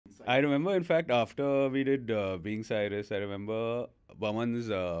I remember, in fact, after we did Being Cyrus, I remember Baman's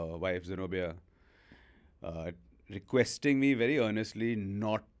wife, Zenobia, uh, requesting me very earnestly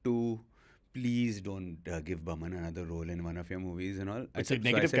not to, please don't give Baman another role in one of your movies and all. It's a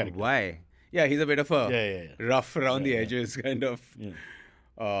negative character. Why? Yeah, he's a bit of a Yeah. rough around the Yeah. edges kind of.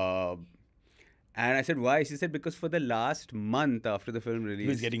 Yeah. And I said, why? She said, because for the last month after the film release, He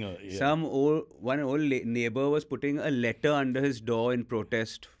was getting a one old neighbor was putting a letter under his door in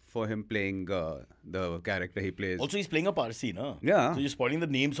protest for him playing the character he plays. Also, he's playing a Parsi, no? Yeah. So you're spoiling the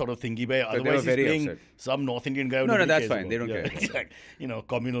name sort of thingy. By they otherwise, were he's very playing upset. some North Indian guy. Who No, nobody that's cares fine. about. They don't care. Exactly.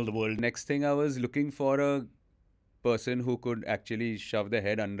 Communal the world. Next thing, I was looking for a person who could actually shove their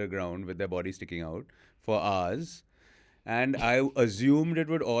head underground with their body sticking out for hours. And I assumed it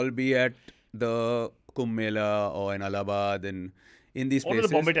would all be at the Kumbh Mela or in Allahabad and in these Or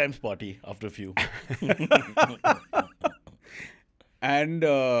places. the Bombay Times party after a few. And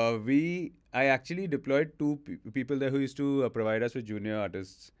I actually deployed two people there who used to provide us with junior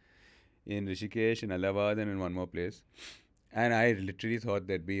artists in Rishikesh, in Allahabad, and in one more place. And I literally thought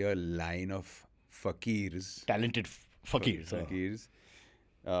there'd be a line of fakirs. Talented fakirs. Fakirs.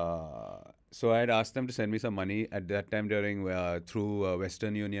 So I had asked them to send me some money at that time through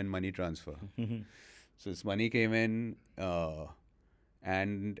Western Union money transfer. So this money came in,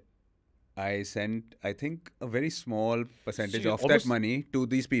 and I sent, I think, a very small percentage of that money to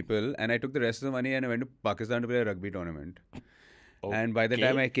these people, and I took the rest of the money and I went to Pakistan to play a rugby tournament. And by the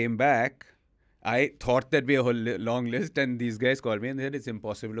time I came back, I thought there'd be a whole long list, and these guys called me and they said, it's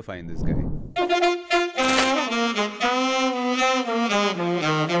impossible to find this guy.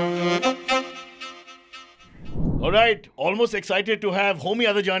 All right, almost excited to have Homi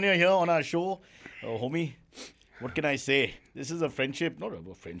Adajania here on our show. Homi, what can I say? This is a friendship. Not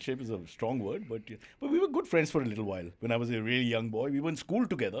a friendship is a strong word, but we were good friends for a little while. When I was a really young boy, we were in school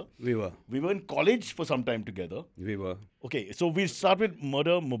together. We were. We were in college for some time together. We were. Okay, so we'll start with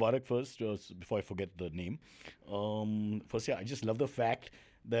Murder Mubarak first, before I forget the name. First, I just love the fact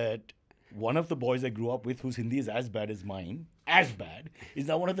that one of the boys I grew up with, whose Hindi is as bad as mine, is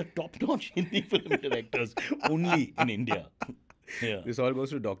now one of the top-notch Hindi film directors, only in India. Yeah. This all goes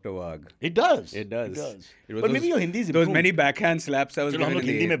to Dr. Wagh. It does. It does. It was But maybe your Hindi is those improved. many backhand slaps I was चलो हम given लोग in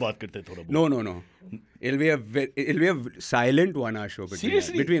Hindi the में बात करते हैं थोड़ा बहुत. No. It'll be a silent 1 hour show between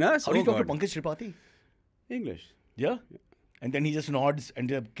Seriously? between us. How do you talk to God. Pankaj Tripathi? English. Yeah? And then he just nods and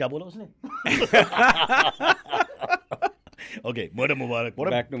क्या बोला उसने? Okay, Murder Mubarak.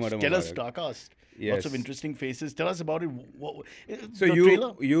 Back to Murder stellar Mubarak. star cast. Yes. Lots of interesting faces. Tell us about it. So the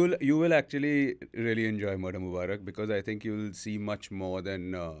trailer? you will actually really enjoy Murder Mubarak, because I think you'll see much more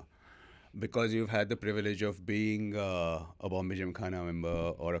than because you've had the privilege of being a Bombay Gymkhana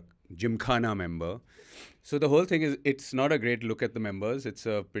member or a Gymkhana member. So the whole thing is, it's not a great look at the members. It's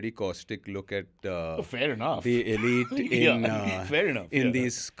a pretty caustic look at fair enough. the elite in fair enough. in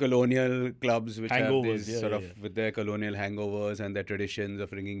these colonial clubs which Hangovers, have these yeah, sort yeah. of with their colonial hangovers and their traditions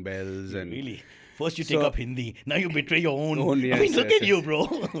of ringing bells and Really? First you take So- up Hindi, now you betray your own. Own, I mean, yes, look yes, at you, yes.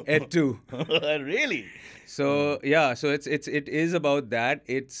 bro. Ed too. Really? So it is about that.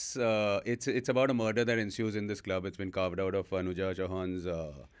 It's about a murder that ensues in this club. It's been carved out of Anuja Chauhan's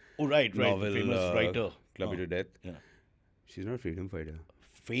Oh, right. novel, Famous writer. Club You to Death. Yeah. She's not a freedom fighter.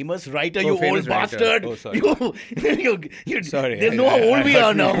 Famous writer, Oh, you famous old writer. bastard. Oh, sorry. You, Sorry, They I- know how I- old I we heard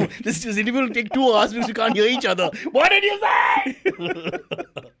are you. now. This interview will take 2 hours because we can't hear each other. What did you say?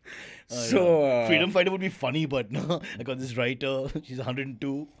 So Freedom fighter would be funny, but no. I got this writer. She's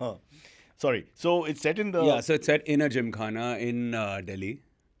 102. Sorry. So it's set in the. so it's set in a gymkhana in Delhi.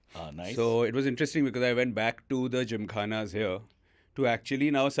 Nice. So it was interesting because I went back to the gymkhanas here to actually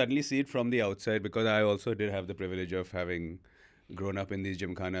now suddenly see it from the outside, because I also did have the privilege of having grown up in these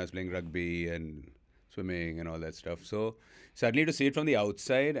gymkhanas, playing rugby and swimming and all that stuff. So suddenly to see it from the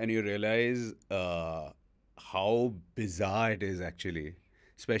outside and you realize how bizarre it is actually.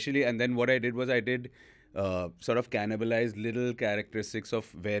 Especially, and then what I did was I did sort of cannibalize little characteristics of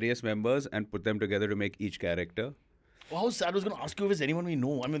various members and put them together to make each character. How sad. I was going to ask you if it's anyone we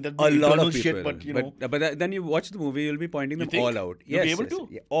know. I mean, that'd A be lot eternal of people, shit, but you know. then you watch the movie, you'll be pointing them think? all out. You'll Yes, be able yes, to?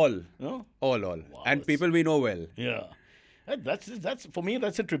 yeah, all, No? all, Wow, and that's- people we know well. Yeah. That's for me,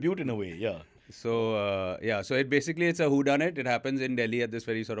 that's a tribute in a way. Yeah. So so it's a whodunit. It happens in Delhi at this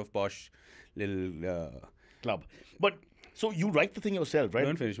very sort of posh little. Club. But so you write the thing yourself, right?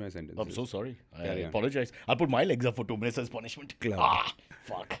 Don't finish my sentence. I'm so sorry. I Carry on. apologize. I'll put my legs up for 2 minutes as punishment. Club. Ah,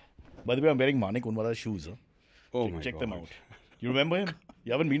 fuck. By the way, I'm wearing Manik Unwala's shoes. Huh? Oh my Check God. them out. You remember him?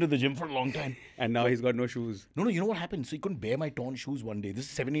 You haven't been to the gym for a long time. And now he's got no shoes. No, you know what happened? So he couldn't bear my torn shoes one day.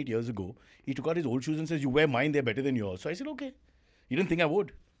 This is 7-8 years ago. He took out his old shoes and says, "You wear mine, they're better than yours." So I said, "Okay." He didn't think I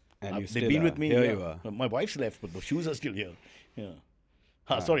would. And you They've still been are. with me. Here yeah. you are. My wife's left, but the shoes are still here.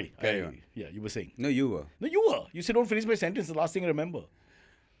 Yeah. Sorry. carry on. Yeah, you were saying. No, you were. No, you were. You said don't finish my sentence. The last thing I remember.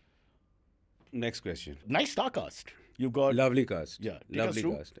 Next question. Nice star cast. You've got Lovely cast. Yeah, take us lovely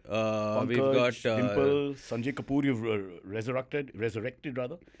through. cast. Pankaj, We've got Dimple, Sanjay Kapoor. You've resurrected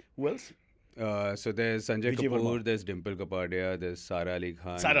rather. Who else? So there's Sanjay Vijay Kapoor, Verma. there's Dimple Kapadia, there's Sara Ali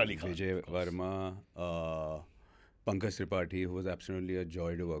Khan, Vijay of course. Verma, Pankaj Tripathi, who was absolutely a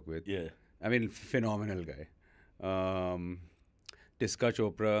joy to work with. Yeah. I mean, phenomenal guy. Tiska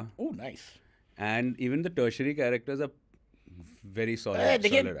Chopra, Oh, nice. and even the tertiary characters are very solid.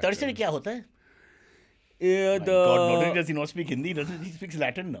 देखिए solid tertiary actors. क्या होता है? Yeah, My the God, not only does he not speak Hindi, he speaks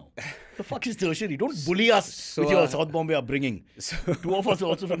Latin now. The fuck is tertiary? Don't bully us So, with your South Bombay upbringing. so Two of us are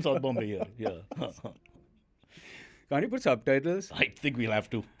also from South Bombay here. Yeah. can't you put subtitles? I think we'll have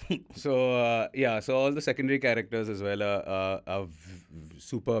to. So yeah, so all the secondary characters as well are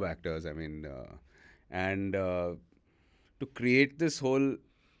superb actors. I mean, and to create this whole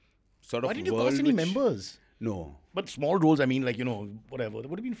sort of Why didn't you world cast any which- members? No, But small roles, I mean, like, whatever. That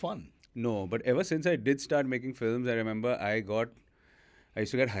would have been fun. no. But ever since I did start making films, I remember I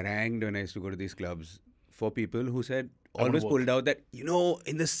used to get harangued when I used to go to these clubs for people who said I wanna always work. pulled out that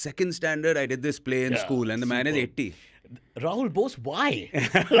in the second standard I did this play in Yeah, school, and the man is superb. 80. Rahul Bose, why?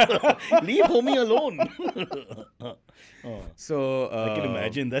 Leave Homi alone. So I can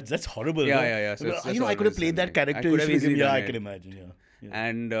imagine. That's horrible. yeah, no? yeah, yeah. So it's just I could have always played that like- character. I could have instead of him. easily Yeah, done I it. can imagine. Yeah.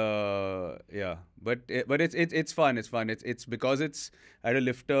 And yeah, but it's fun. It's fun. It's because I had to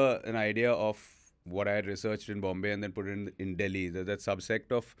lift an idea of what I had researched in Bombay and then put it in Delhi. There's that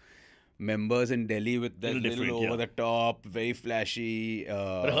subsect of members in Delhi with that Little little different, over the top, very flashy.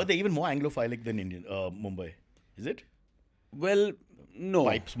 But I heard they're even more Anglophilic than Indian. Mumbai, is it? Well, no.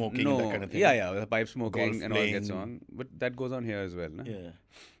 Pipe smoking no. and that kind of thing. Yeah, the pipe smoking Golf and all gets playing. on. But that goes on here as well. No? Yeah.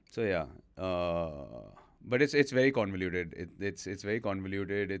 So yeah, but it's very convoluted. It's very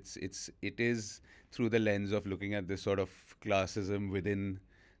convoluted. It is through the lens of looking at this sort of classism within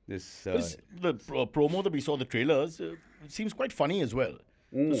this. The promo that we saw, the trailers, it seems quite funny as well.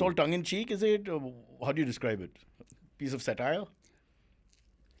 It's all tongue in cheek, is it? How do you describe it? Piece of satire?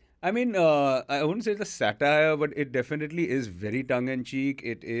 I mean, I wouldn't say it's a satire, but it definitely is very tongue in cheek.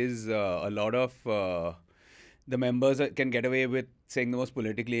 It is a lot of the members can get away with saying the most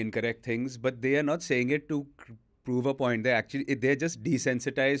politically incorrect things, but they are not saying it to prove a point. They're just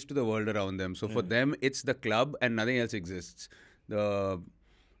desensitized to the world around them. So for them, it's the club and nothing else exists. The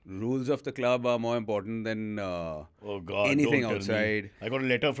rules of the club are more important than Oh God! anything don't tell me. outside. I got a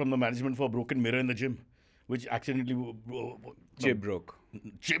letter from the management for a broken mirror in the gym, which accidentally Chip broke.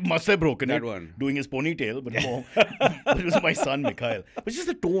 Chip must have broken That it. one. Doing his ponytail, but no, but it was my son Mikhail. But it's just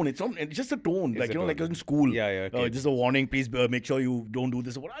the tone. It's just the tone. Like the like tone. in school. Yeah, yeah, okay. Just a warning. Please make sure you don't do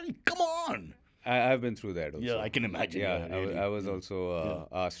this. What? Come on. I've been through that also. Yeah, I can imagine. Yeah, really. I was also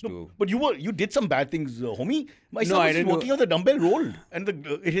asked to. But you did some bad things, homie. My son I was just didn't do- walking on the dumbbell rolled and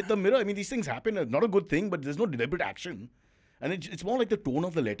it hit the mirror. I mean, these things happen. Not a good thing, but there's no deliberate action. And it's more like the tone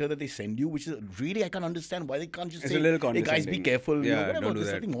of the letter that they send you, which is really I can't understand why they can't just It's say, a little "Hey guys, be condescending. careful." Yeah, whatever. don't do There's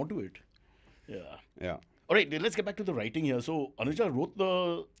that. something more to it. Yeah. Yeah. All right, let's get back to the writing here. So Anuja wrote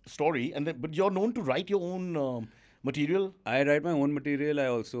the story, but you're known to write your own material. I write my own material. I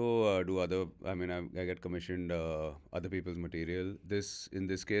also do other. I mean, I get commissioned other people's material. In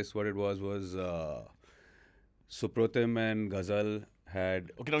this case, what it was Supratim and Ghazal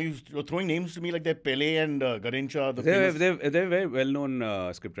had. Okay, now you're throwing names to me like they're Pele and Garincha. The They're famous... very well known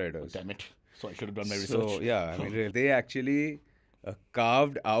scriptwriters. Damn it! So I should have done my research. So yeah, I mean, they actually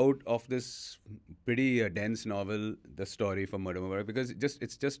carved out of this pretty dense novel the story for Murder Mubarak, because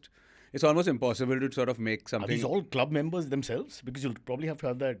it's almost impossible to sort of make Are something. these all club members themselves? Because you'll probably have to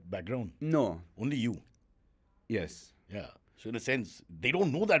have that background. No. Only you. Yes. Yeah. So in a sense, they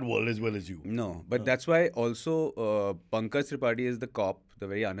don't know that world as well as you. No, but that's why also Pankaj Tripathi is the cop, the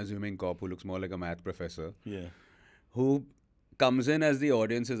very unassuming cop who looks more like a math professor, Yeah. who comes in as the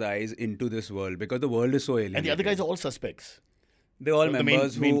audience's eyes into this world because the world is so alien. And the other guys are all suspects. They're all the main-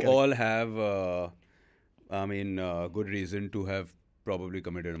 members main who character. all have, good reason to have probably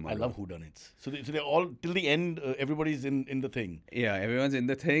committed a murder. I love whodunits. So they're all, till the end, everybody's in the thing. Yeah, everyone's in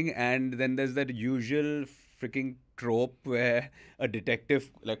the thing, and then there's that usual freaking trope where a detective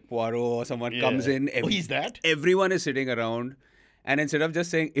like Poirot or someone comes Yeah. in. He's that? Everyone is sitting around, and instead of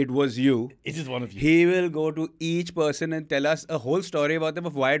just saying it was you, It is one of you. he will go to each person and tell us a whole story about them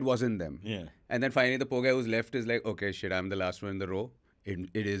of why it wasn't them. Yeah. And then finally the poor guy who's left is like, okay, shit, I'm the last one in the row. It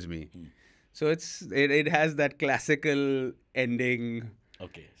is me. So it has that classical ending.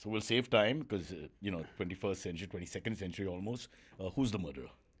 Okay. So we'll save time because, 21st century, 22nd century almost. Who's the murderer?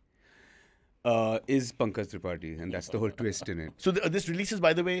 is Pankaj Tripathi, and that's the whole twist in it. So this releases,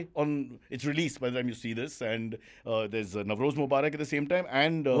 by the way, it's released by the time you see this, and there's Navroz Mubarak at the same time,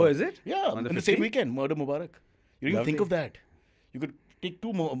 and Oh, is it? yeah, On the in the same 15th? weekend, Murder Mubarak. You didn't think Lovely. of that. You could take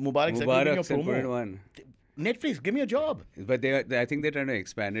two Mubaraks that could be in your Mubarak and put in promo. one. Netflix, give me a job. But I think they're trying to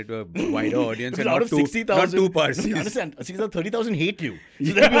expand it to a wider audience Because and out not of two, 60,000, not two you Parsis. understand? 30,000 hate you.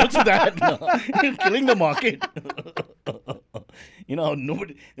 So there'll be also that. You're killing the market. You know,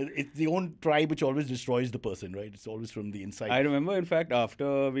 nobody. It's the own tribe which always destroys the person, right? It's always from the inside. I remember, in fact,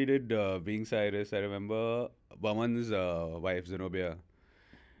 after we did Being Cyrus, I remember Baman's wife, Zenobia,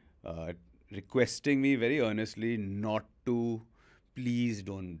 requesting me very earnestly not to, please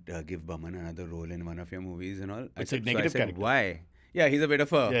don't give Baman another role in one of your movies and all. It's a I negative said, character. why? Yeah, he's a bit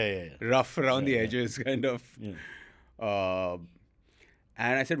of a Yeah. rough around the Yeah. edges kind of. Yeah.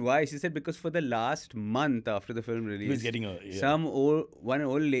 And I said, why? She said, because for the last month after the film release, He was getting a one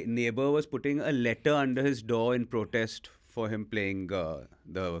old neighbor was putting a letter under his door in protest for him playing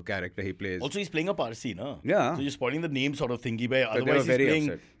the character he plays. Also, he's playing a Parsi, no? Yeah. So you're spoiling the name sort of thingy. By they were otherwise, he's very playing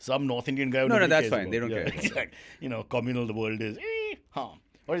upset. some North Indian guy. Who No, nobody that's cares fine. They about. don't care. Exactly. You know, communal, the world is. All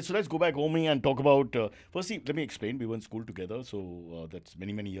right, so let's go back, Homi, and talk about. Firstly, let me explain. We were in school together, so that's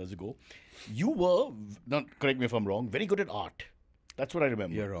many, many years ago. You were, not correct me if I'm wrong, very good at art. That's what I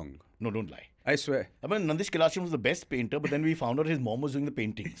remember. You're wrong. No, don't lie. I swear. I mean, Nandish Kilasham was the best painter, but then we found out his mom was doing the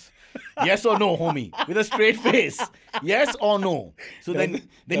paintings. Yes or no, Homi? With a straight face. Yes or no? So then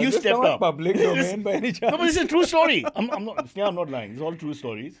you stepped up. Public domain by any chance? No, but this is a true story. I'm not lying. It's all true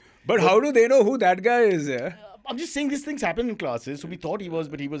stories. But how do they know who that guy is? Yeah? I'm just saying these things happen in classes. So we thought he was,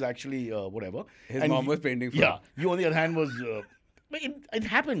 but he was actually whatever. His And mom was painting for Yeah. him. You, on the other hand, was. But it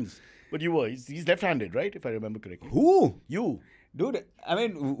happens. But you were. He's left-handed, right? If I remember correctly. Who? You. Dude, I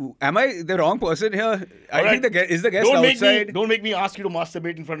mean, am I the wrong person here? I All think is the guest don't outside? Don't make me ask you to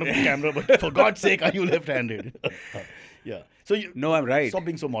masturbate in front of the camera, but for God's sake, are you left-handed? Yeah. So you. No, I'm right. Stop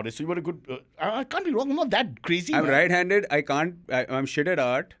being so modest. So you were a good. I can't be wrong. I'm not that crazy. I'm man. right-handed. I'm shit at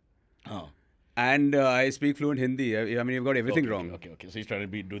art. Oh. And I speak fluent Hindi. I mean, you've got everything Okay, wrong. Okay. So he's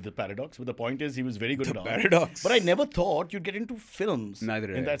trying to do the paradox. But the point is, he was very good at art. paradox. But I never thought you'd get into films. Neither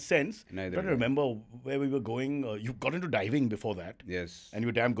did in I. that sense. Neither I'm trying to did I. remember where we were going. You got into diving before that. Yes. And you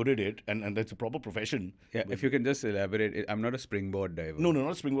were damn good at it. And that's a proper profession. Yeah, if you can just elaborate. I'm not a springboard diver. No,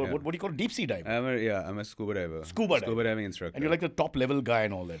 not springboard. Yeah. What do you call a deep sea dive? I'm a scuba diver. Scuba diver. diving instructor. And you're like the top level guy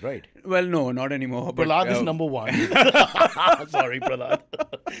and all that, right? Well, no, not anymore. But, Prahlad is number one. Sorry, Prahlad.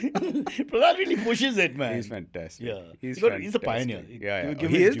 Prahlad really pushes it, man. He's fantastic. Yeah. He's He's a pioneer. fantastic. Yeah. You give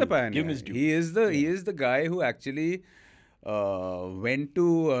He his is due. the pioneer. Give him his due. He is the guy who actually went to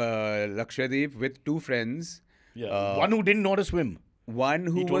Lakshadweep with two friends. Yeah. One who didn't know how to swim. One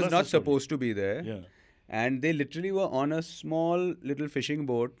who told was us not the story. supposed to be there. Yeah. And they literally were on a small little fishing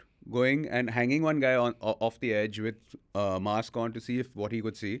boat going and hanging one guy off the edge with a mask on to see what he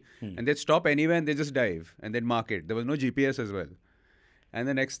could see. And they'd stop anywhere and they just dive and they'd mark it. There was no GPS as well. And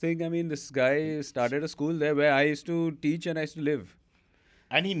the next thing, I mean, this guy started a school there where I used to teach and I used to live.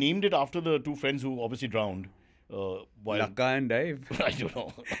 And he named it after the two friends who obviously drowned. While Laka and dive. I don't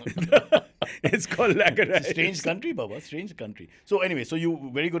know. It's called Laka It's a strange country, Baba. Strange country. So anyway, so you were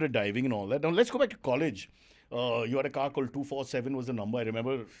very good at diving and all that. Now let's go back to college. You had a car called 247 was the number. I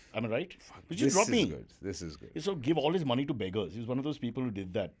remember. Am I right? Did you This drop is me? good. This is good. So give all his money to beggars. He was one of those people who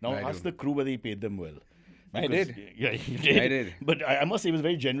did that. Now I ask do. the crew whether he paid them well. I did. Yeah, you did. I did. But I must say he was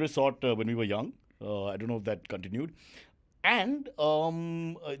very generous sort when we were young. I don't know if that continued. And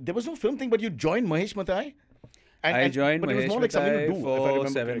there was no film thing, but you joined Mahesh Matai. I joined but it was Mahesh more like something to Matai do, if I for remember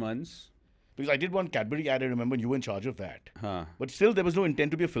 7 correctly. months. Because I did one Cadbury ad, I remember, and you were in charge of that. Huh. But still, there was no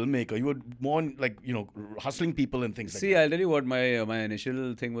intent to be a filmmaker. You were more on, like, hustling people and things See, like I'll tell you what my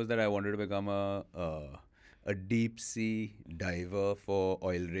initial thing was that I wanted to become a deep sea diver for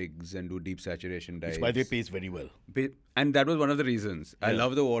oil rigs and do deep saturation that. dives. Which, by the way, pays very well. And that was one of the reasons. I Yeah.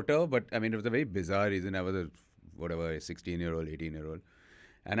 love the water, but I mean, it was a very bizarre reason. I was a 16-year-old, 18-year-old.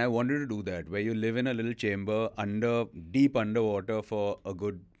 And I wanted to do that, where you live in a little chamber deep underwater for a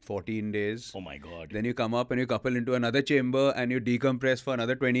good 14 days. Oh, my God. Then you come up and you couple into another chamber and you decompress for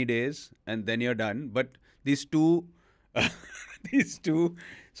another 20 days and then you're done. But these two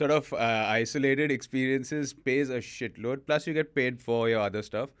sort of isolated experiences pays a shitload. Plus you get paid for your other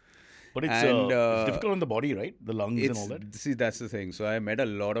stuff. But it's difficult on the body, right? The lungs and all that. See, that's the thing. So I met a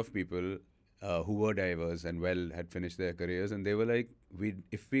lot of people who were divers and had finished their careers, and they were like,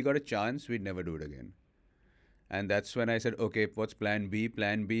 if we got a chance, we'd never do it again. And that's when I said, okay, what's plan B?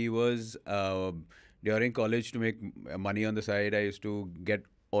 Plan B was during college, to make money on the side, I used to get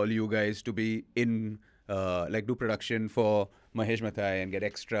all you guys to be in, do production for Mahesh Mathai and get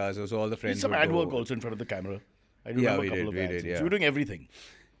extras. So all the Did friends some would ad go. work also in front of the camera. I Yeah, remember we a couple did, of we ads. did, yeah. So you were doing everything.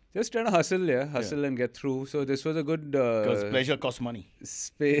 Just trying to hustle and get through. So this was a good Because pleasure costs money.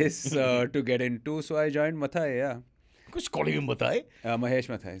 space to get into. So I joined Mathai, yeah. Who's calling him Mathai? Mahesh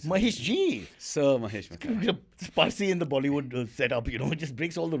Mathai. Mahesh Ji. Sir Mahesh Mathai. Parsi in the Bollywood setup, it just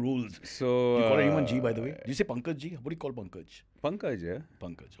breaks all the rules. So You call anyone Ji, by the way? Do you say Pankaj Ji? What do you call Pankaj? Pankaj, yeah.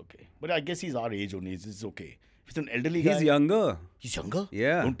 Pankaj, okay. But I guess he's our age only. It's okay. If it's an elderly guy. He's younger. He's younger?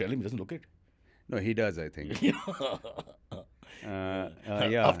 Yeah. Don't tell him. He doesn't look it. No, he does, I think. Yeah.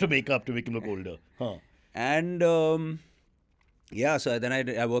 After makeup to make him look older. Huh. And yeah, so then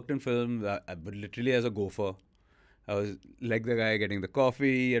I worked in film, but literally as a gopher. I was like the guy getting the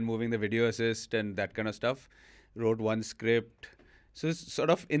coffee and moving the video assist and that kind of stuff. Wrote one script. So it's sort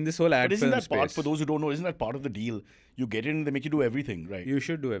of in this whole ad But isn't film that part, space. for those who don't know, isn't that part of the deal? You get in, they make you do everything, right? You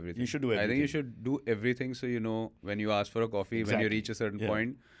should do everything. You should do I think you everything. should do everything so you know when you ask for a coffee, when you Exactly. reach a certain Yeah.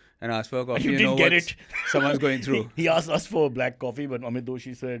 point and ask for a coffee, You you didn't know get what it. someone's going through. He asked us for black coffee, but Amit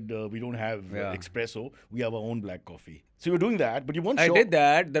Doshi said, we don't have Yeah. espresso. We have our own black coffee. So you were doing that, but you weren't I sure. did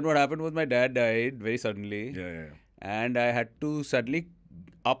that. Then what happened was my dad died very suddenly. Yeah. And I had to suddenly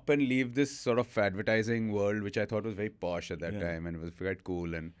up and leave this sort of advertising world, which I thought was very posh at that time and it was quite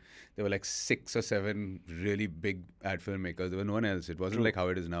cool. And there were like 6 or 7 really big ad filmmakers. There was no one else. It wasn't like how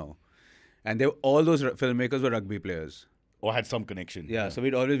it is now. And all those filmmakers were rugby players. Or had some connection. Yeah, so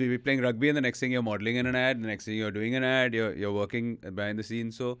we'd always be playing rugby, and the next thing you're modeling in an ad, the next thing you're doing an ad, you're working behind the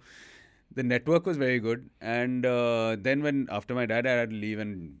scenes. So the network was very good. And then when after my dad, I had to leave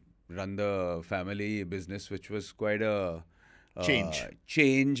and run the family business, which was quite a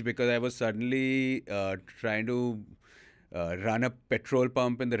change because I was suddenly trying to run a petrol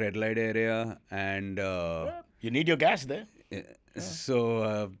pump in the red light area, and You need your gas there.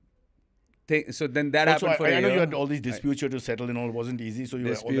 so. So then that Also, happened for a I know year. you had all these disputes you had to settle and all. It wasn't easy, so you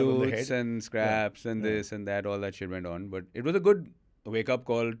were all level on the Disputes head. and scraps and this and that, all that shit went on. But it was a good wake-up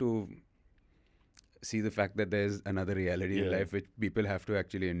call to see the fact that there's another reality in life which people have to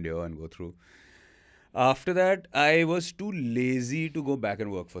actually endure and go through. After that, I was too lazy to go back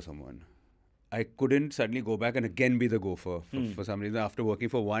and work for someone. I couldn't suddenly go back and again be the gopher for some reason. After working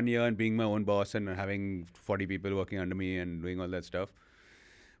for 1 year and being my own boss and having 40 people working under me and doing all that stuff.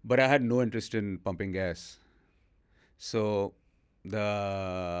 But I had no interest in pumping gas. So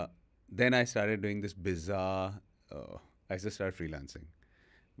then I started doing this bizarre, I just started freelancing.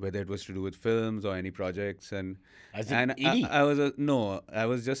 Whether it was to do with films or any projects. And I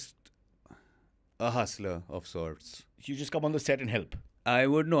was just a hustler of sorts. You just come on the set and help. I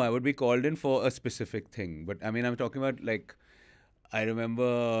would be called in for a specific thing. But I mean, I'm talking about like, I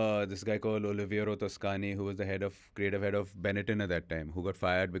remember this guy called Oliviero Toscani, who was the creative head of Benetton at that time, who got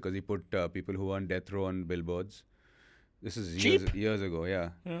fired because he put people who were on death row on billboards. This is years ago,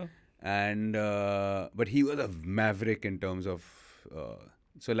 yeah. And but he was a maverick in terms of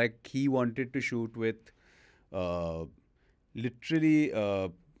so like he wanted to shoot with literally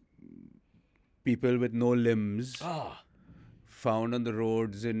people with no limbs found on the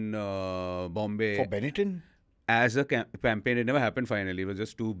roads in Bombay. For Benetton? As a campaign, it never happened finally. It was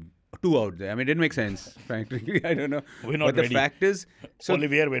just too out there. I mean, it didn't make sense, frankly. I don't know. We're not but ready. the fact is, so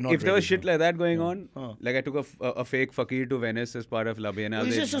Olivier, we're not if there was ready, shit no. like that going on, like I took a fake fakir to Venice as part of La Biennale.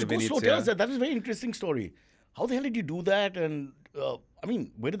 Just go slow. Tell us that. That is a very interesting story. How the hell did you do that? And I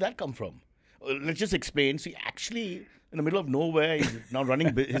mean, where did that come from? Let's just explain. So he actually, in the middle of nowhere, he's now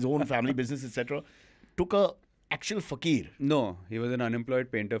running his own family business, etc. Took a actual fakir. No, he was an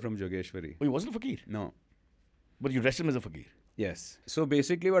unemployed painter from Jogeshwari. Oh, he wasn't a fakir? No. But you dressed him as a fakir? Yes. So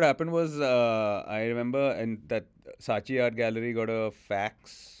basically what happened was, I remember and that Saatchi Art Gallery got a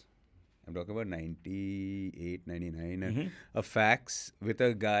fax. I'm talking about 98, 99. And a fax with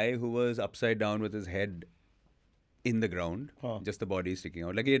a guy who was upside down with his head in the ground. Just the body sticking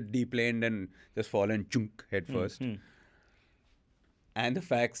out. Like he had deplaned and just fallen chunk head first. And the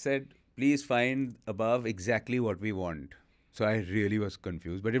fax said, please find above exactly what we want. So I really was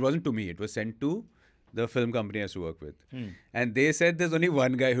confused. But it wasn't to me. It was sent to the film company I used to work with. And they said there's only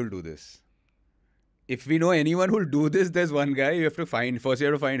one guy who'll do this. If we know anyone who'll do this, there's one guy. You have to find, first you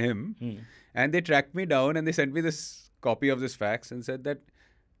have to find him. And they tracked me down and they sent me this copy of this fax and said that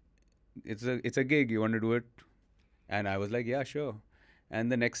it's a gig. You want to do it? And I was like, yeah, sure.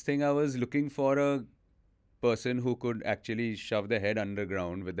 And the next thing I was looking for a person who could actually shove their head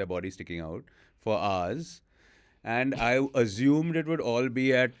underground with their body sticking out for hours. And I assumed it would all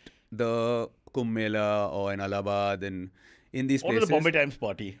be at the Kumbh Mela or in Allahabad and in these places. Or the Bombay Times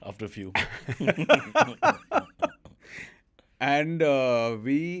party after a few. And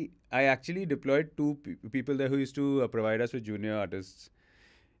I actually deployed two people there who used to provide us with junior artists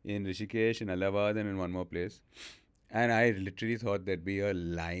in Rishikesh, in Allahabad, and in one more place. And I literally thought there'd be a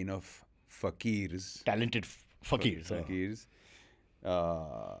line of fakirs. Talented fakirs. Fakirs.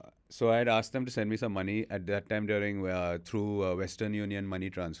 So I had asked them to send me some money at that time through Western Union money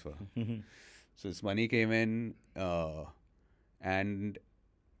transfer. So this money came in, and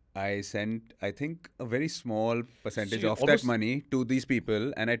I sent, I think, a very small percentage of that money to these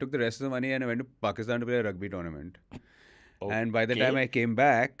people, and I took the rest of the money and I went to Pakistan to play a rugby tournament. Okay. And by the time I came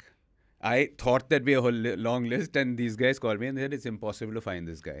back, I thought there'd be a whole long list, and these guys called me and they said it's impossible to find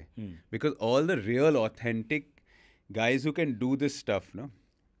this guy. Because all the real, authentic guys who can do this stuff, no?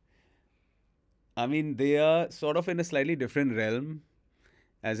 I mean, they are sort of in a slightly different realm.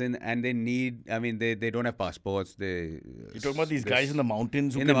 And they need, I mean, they don't have passports. You're talking about these guys in the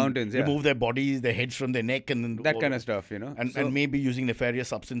mountains who remove their bodies, their heads from their neck, and that kind of stuff, you know. And maybe using nefarious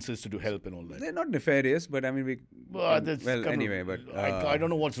substances to do help and all that. They're not nefarious, but I mean, I don't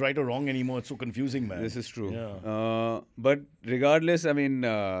know what's right or wrong anymore. It's so confusing, man. This is true. Yeah. But regardless, I mean...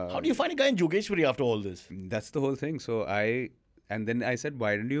 how do you find a guy in Jogeshwari after all this? That's the whole thing. So then I said,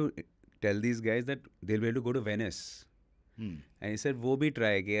 why don't you tell these guys that they'll be able to go to Venice? And he said, वो भी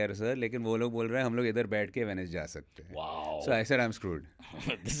try किया यार sir, लेकिन वो लोग बोल रहे हैं हम लोग इधर बैठ के Venice जा सकते हैं. Wow. So I said, I'm screwed.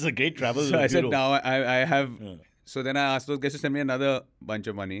 This is a great travel. So I said, now I have. So then I asked those guys to send me another bunch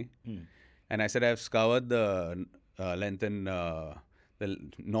of money, and I said, I've scoured the length and the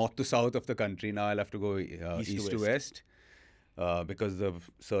north to south of the country. Now I'll have to go east to west, because the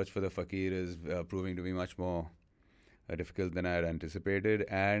search for the fakir is proving to be much more difficult than I had anticipated.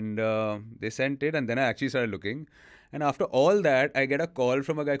 And they sent it, and then I actually started looking. And after all that, I get a call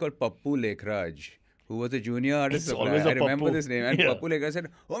from a guy called Pappu Lekhraj, who was a junior artist. I remember this name. And Pappu Lekhraj said,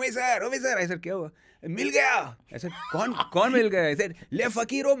 Homi sir. I said, kya hua? Mil gaya. I said, kaun mil gaya? I said, Le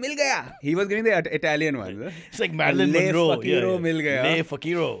Fakiro mil gaya. He was giving the Italian one. It's like Marilyn Monroe. Le Fakiro mil gaya. Le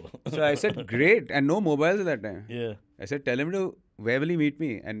Fakiro. So I said, great. And no mobiles at that time. Yeah. I said, tell him to, where will he meet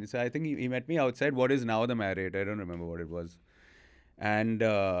me? And so I think he met me outside what is now the Marriott. I don't remember what it was. And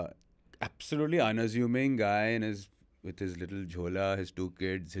absolutely unassuming guy with his little jhola, his two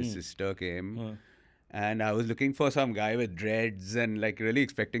kids, his sister came. And I was looking for some guy with dreads and like really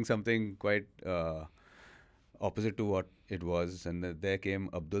expecting something quite opposite to what it was. And there came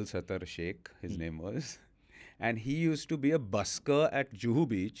Abdul Sattar Sheikh, his name was. And he used to be a busker at Juhu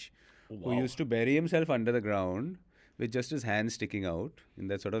Beach, who used to bury himself under the ground with just his hands sticking out in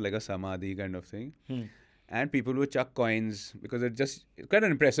that sort of like a samadhi kind of thing. And people would chuck coins because it's quite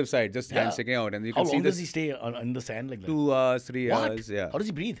an impressive sight, just hands sticking out. And you can How see long does he stay in the sand like that? 2 hours, 3 hours. Yeah. How does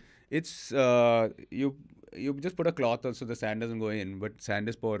he breathe? It's you just put a cloth on so the sand doesn't go in, but sand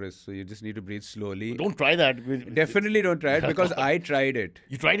is porous, so you just need to breathe slowly. Don't try that. Definitely don't try it, because I tried it.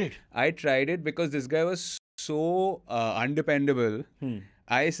 You tried it? I tried it because this guy was so undependable.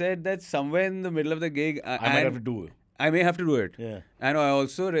 I said that somewhere in the middle of the gig, I might have to do it. I may have to do it. Yeah. And I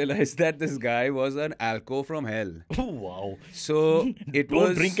also realized that this guy was an alco from hell. Oh, wow. So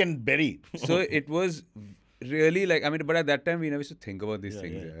Don't drink and bury. So it was really like, I mean, but at that time we never used to think about these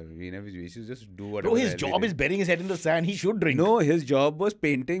things. Yeah. We used to just do whatever. Bro, his job is burying his head in the sand. He should drink. No, his job was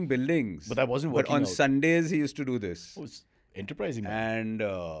painting buildings. But that wasn't working But on out. Sundays he used to do this. Oh, it's enterprising, man.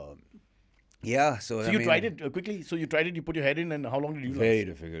 And yeah, so you tried it quickly. So you tried it, you put your head in, and how long did you Very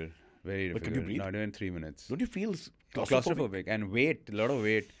difficult. Very difficult. But could you breathe? Not even 3 minutes. Don't you feel claustrophobic? And weight, a lot of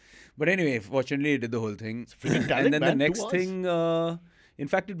weight. But anyway, fortunately, it did the whole thing. Talent, and then man, the next thing, in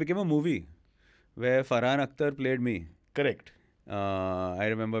fact, it became a movie where Farhan Akhtar played me. Correct. I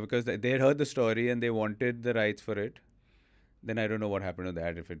remember because they had heard the story and they wanted the rights for it. Then I don't know what happened to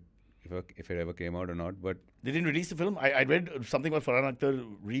that, if it ever came out or not. But they didn't release the film. I read something about Farhan Akhtar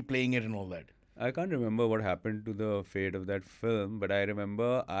replaying it and all that. I can't remember what happened to the fate of that film, but I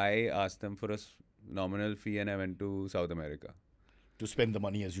remember I asked them for a nominal fee and I went to South America. To spend the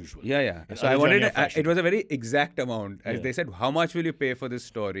money as usual. Yeah. So I wanted it was a very exact amount. They said, how much will you pay for this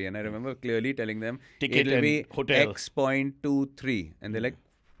story? And I remember clearly telling them, ticket it'll be hotel. X.23. And they're like,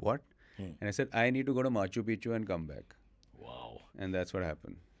 what? And I said, I need to go to Machu Picchu and come back. Wow. And that's what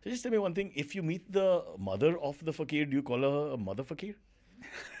happened. So just tell me one thing. If you meet the mother of the fakir, do you call her a mother fakir?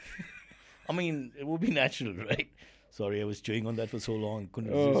 I mean, it would be natural, right? Sorry, I was chewing on that for so long.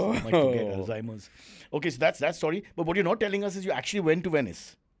 Couldn't resist. Might forget Alzheimer's. Okay, so that's that story. But what you're not telling us is you actually went to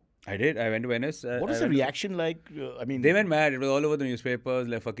Venice. I did. I went to Venice. What was the reaction like? I mean, they went mad. It was all over the newspapers.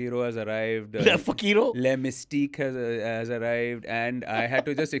 Le Fakiro has arrived. Le Fakiro? Le Mystique has arrived. And I had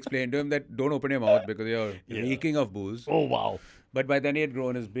to just explain to him that don't open your mouth because you're reeking of booze. Oh, wow. But by then he had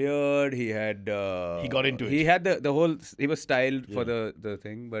grown his beard. He had He got into He it. had the whole. He was styled for Yeah. the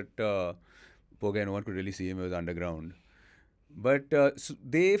thing, but poor guy, no one could really see him. He was underground. But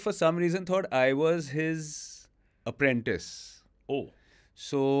they, for some reason, thought I was his apprentice. Oh.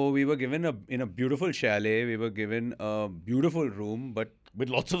 So we were given in a beautiful chalet. We were given a beautiful room, but With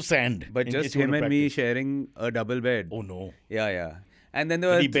lots of sand. in just case you him want and to me practice. sharing a double bed. Oh no. Yeah. And then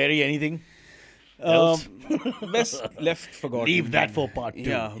there Did were he bury anything? um, else? best left forgotten. Leave that for part 2.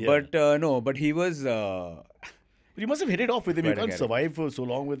 Yeah, but no, but he was. But you must have hit it off with him. You Quite a can't character. survive for so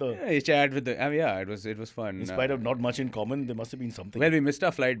long with a. Yeah, he chatted with the. Yeah, it was fun. In spite of not much in common, there must have been something. Well, we missed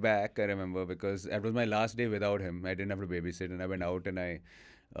our flight back. I remember because that was my last day without him. I didn't have to babysit, and I went out and I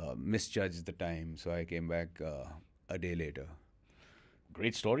misjudged the time, so I came back a day later.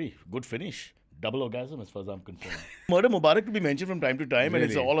 Great story. Good finish. Double orgasm as far as I'm concerned. Murder Mubarak to be mentioned from time to time, and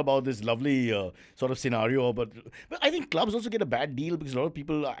it's Really? all about this lovely sort of scenario. But I think clubs also get a bad deal because a lot of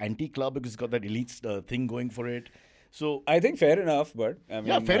people are anti-club because it's got that elite thing going for it. So I think fair enough, but I mean,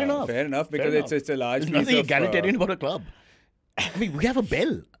 yeah, fair enough. Fair enough Fair because enough. it's a large There's piece nothing of, egalitarian about a club. I mean, we have a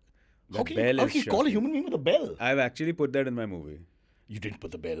bell. How can bell you, how is can you call a shocking. human being with a bell? I've actually put that in my movie. You didn't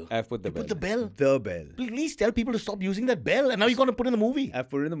put the bell. I've put the You bell. put the bell. The bell. Please tell people to stop using that bell, and now you're going to put it in the movie. I've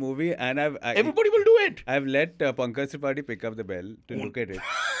put it in the movie, and Everybody will do it. I've let Pankaj Tripathi pick up the bell to look at it.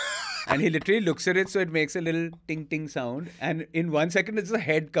 And he literally looks at it, so it makes a little ting ting sound. And in 1 second, it's the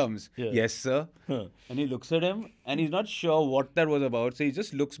head comes. Yeah. Yes, sir. Huh. And he looks at him, and he's not sure what that was about. So he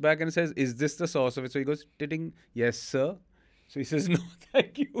just looks back and says, "Is this the source of it?" So he goes, "Titting, yes, sir." So he says, "No,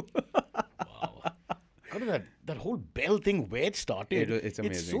 thank you." How did that whole bell thing, where it started? It's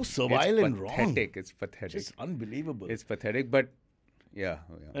amazing. It's so servile and wrong. Pathetic. It's pathetic. Just unbelievable. It's pathetic, but yeah.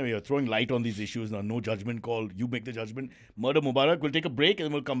 Anyway, you're throwing light on these issues now. No judgment call. You make the judgment. Murder Mubarak. We'll take a break and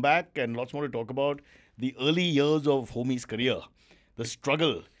then we'll come back and lots more to talk about. The early years of Homi's career. The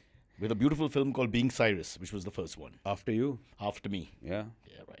struggle with a beautiful film called Being Cyrus, which was the first one. After you. After me. Yeah.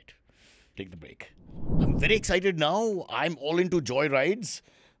 Yeah, right. Take the break. I'm very excited now. I'm all into joy rides.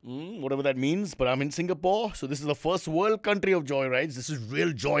 Whatever that means, but I'm in Singapore, so this is the first world country of joy rides. This is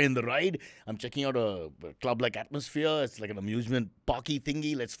real joy in the ride. I'm checking out a club-like atmosphere. It's like an amusement parky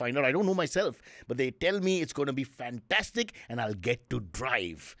thingy. Let's find out. I don't know myself, but they tell me it's going to be fantastic and I'll get to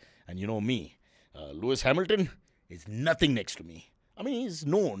drive. And you know me, Lewis Hamilton is nothing next to me. I mean, he's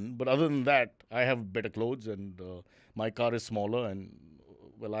known, but other than that, I have better clothes and my car is smaller and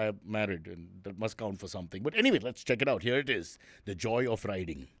well, I am married and that must count for something. But anyway, let's check it out. Here it is. The joy of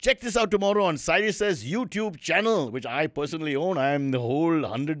riding. Check this out tomorrow on Cyrus Says YouTube channel, which I personally own. I am the whole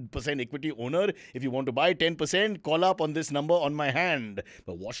 100% equity owner. If you want to buy 10%, call up on this number on my hand.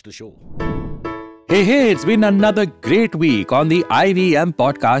 But watch the show. Hey, it's been another great week on the IVM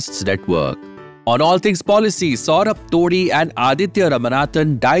Podcasts Network. On All Things Policy, Saurabh Todi and Aditya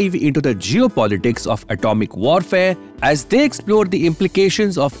Ramanathan dive into the geopolitics of atomic warfare as they explore the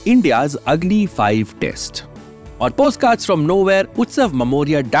implications of India's Agni 5 test. On Postcards from Nowhere, Utsav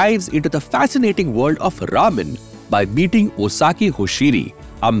Mamoria dives into the fascinating world of ramen by meeting Osaki Hoshiri,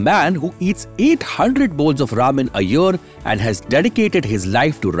 a man who eats 800 bowls of ramen a year and has dedicated his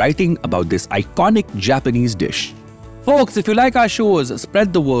life to writing about this iconic Japanese dish. Folks, if you like our shows,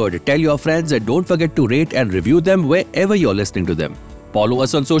 spread the word, tell your friends, and don't forget to rate and review them wherever you're listening to them. Follow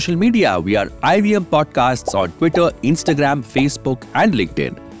us on social media. We are IVM Podcasts on Twitter, Instagram, Facebook, and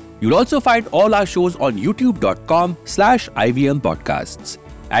LinkedIn. You'll also find all our shows on youtube.com/IVM Podcasts.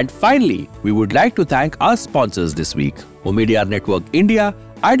 And finally, we would like to thank our sponsors this week: Omidyar Network India,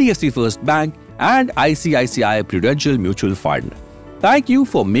 IDFC First Bank, and ICICI Prudential Mutual Fund. Thank you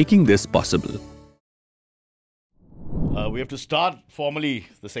for making this possible. We have to start formally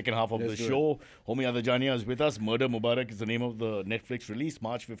the second half of Let's the do show. Homi Adajania is with us. Murder Mubarak is the name of the Netflix release,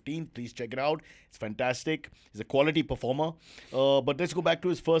 March 15th. Please check it out. It's fantastic. He's a quality performer. But let's go back to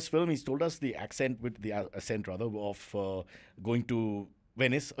his first film. He's told us the ascent of going to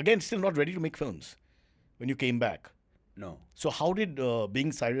Venice. Again, still not ready to make films when you came back. No. So how did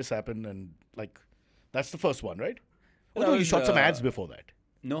Being Cyrus happen? And that's the first one, right? That Oh, no, you was, shot some ads before that.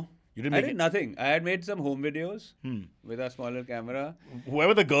 No. You didn't I make did it? nothing. I had made some home videos with a smaller camera.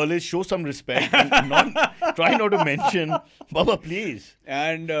 Whoever the girl is, show some respect. And try not to mention Baba, please.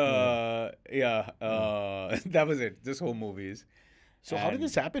 And that was it. Just home movies. So how did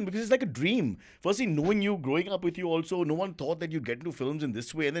this happen? Because it's like a dream. Firstly, knowing you, growing up with you also, no one thought that you'd get into films in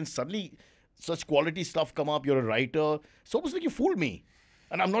this way. And then suddenly, such quality stuff come up. You're a writer. It's almost like you fooled me.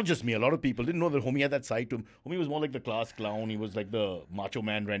 And I'm not just me. A lot of people didn't know that Homi had that side to him. Homi was more like the class clown. He was like the macho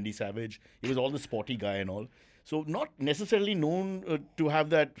man, Randy Savage. He was all the sporty guy and all. So not necessarily known to have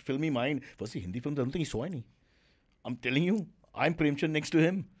that filmy mind. Firstly, Hindi films, I don't think he saw any. I'm telling you, I'm Premchand next to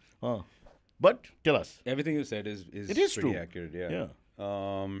him. But tell us. Everything you said is It is pretty true. accurate. Yeah.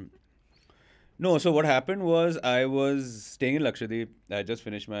 Yeah. No, so what happened was I was staying in Lakshadweep. I just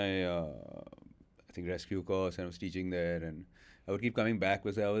finished my, I think, rescue course, and I was teaching there. And I would keep coming back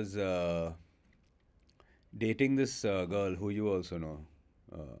because I was dating this girl who you also know.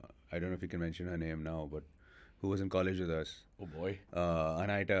 I don't know if you can mention her name now, but who was in college with us. Oh boy.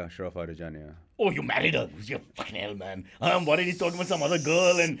 Anaita Shroff Adajania. Oh, you married her. You're fucking hell, man. I'm worried he's talking about some other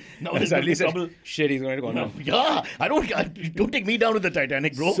girl and now he's Suddenly in said, trouble. shit, he's going to go now. Yeah, don't take me down with the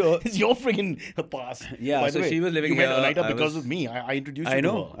Titanic, bro. So- It's your friggin' past. Yeah, By the so way, she was living you met here. Anaita I because was- of me. I introduced you I to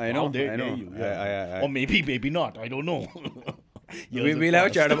know, her. I know, How dare I know. you? Yeah. I- Or maybe not. I don't know. Years We'll have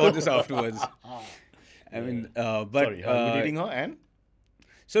have a chat passed. about this afterwards. I mean, but Sorry, are you dating her and?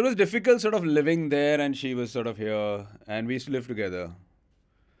 so it was difficult sort of living there, and she was sort of here, and we used to live together.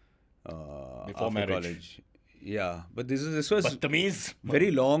 Before after marriage. college. Yeah, but this was But Tamiz.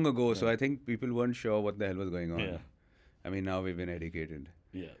 very long ago, so I think people weren't sure what the hell was going on. Yeah. I mean, now we've been educated.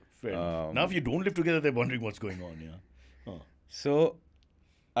 Yeah, fair enough. Now if you don't live together, they're wondering what's going on, yeah. So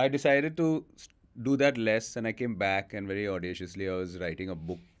I decided to do that less, and I came back, and very audaciously I was writing a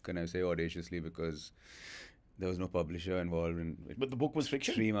book, and I say audaciously because there was no publisher involved in it. But the book was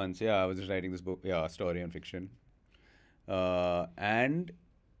fiction? 3 months, yeah, I was just writing this book, story and fiction. And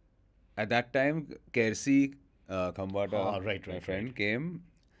at that time, Kersi Khambata, right, my right, friend, came,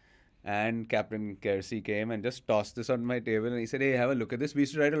 and Captain Kersi came and just tossed this on my table, and he said, hey, have a look at this. We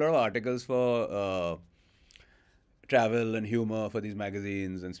used to write a lot of articles for travel and humor for these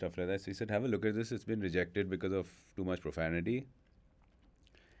magazines and stuff like that. So he said, have a look at this. It's been rejected because of too much profanity.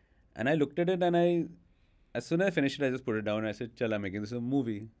 And I looked at it, and as soon as I finished it, I just put it down, and I said, chal, I'm making this a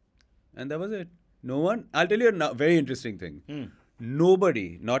movie. And that was it. No one, I'll tell you a very interesting thing.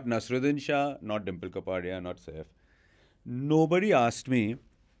 Nobody, not Nasruddin Shah, not Dimple Kapadia, not Saif, nobody asked me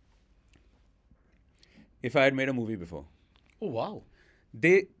if I had made a movie before. Oh, wow.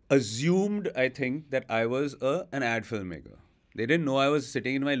 They assumed, I think, that I was an ad filmmaker. They didn't know I was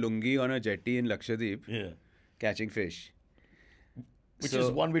sitting in my lungi on a jetty in Lakshadweep Yeah. catching fish. Which So-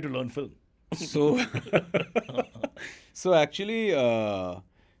 is one way to learn film. So, so actually,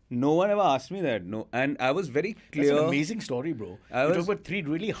 no one ever asked me that. No, and I was very clear. That's an amazing story, bro. I You was- talk about three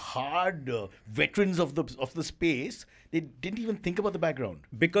really hard veterans of the space. They didn't even think about the background.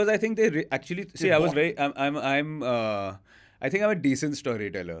 Because I think they actually see. I was bought- very. I think I'm a decent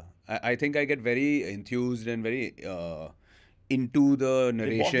storyteller. I think I get very enthused and very into the They bought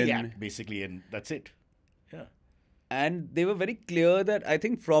narration. the act, basically, and that's it. Yeah. And they were very clear that I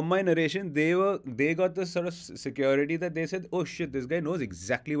think from my narration they got the sort of security that they said, oh shit, this guy knows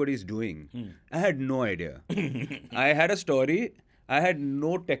exactly what he's doing. I had no idea. I had a story. I had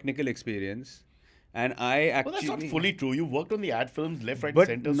no technical experience, and I Well, actually. that's not fully true. You worked on the ad films, left, right, But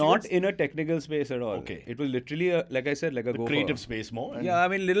and center. so not it's in a technical space at all. Okay. It was literally, like I said, like a the go creative space more. And Yeah, I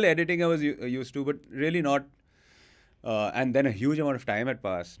mean, little editing I was used to, but really not. And then a huge amount of time had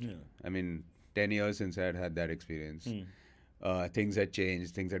passed. Yeah. I mean, 10 years since I had had that experience. Things had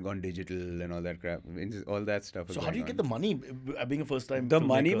changed, things had gone digital and all that crap. I mean, all that stuff was So how going do you on. get the money being a first time? The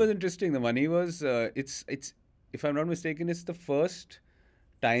money was interesting. The money was, it's if I'm not mistaken, it's the first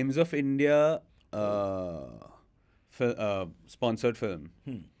Times of India sponsored film.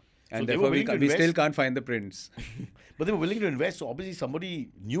 So And they were therefore, willing to we still invest? can't find the prints. But they were willing to invest. So obviously somebody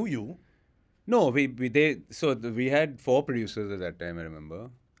knew you. No, we had 4 producers at that time, I remember,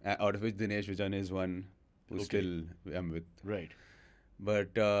 out of which Dinesh Vijan is one who still I'm with. Right. But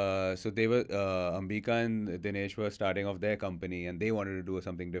so they were, Ambika and Dinesh were starting off their company, and they wanted to do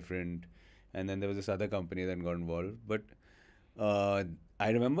something different. And then there was this other company that got involved. But I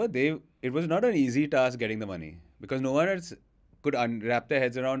remember it was not an easy task getting the money, because no one else could wrap their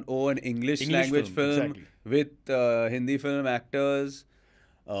heads around, an English language film exactly. with Hindi film actors.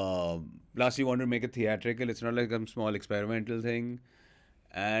 Plus, you want to make it theatrical. It's not like some small experimental thing.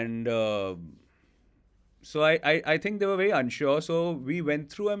 And so I think they were very unsure. So we went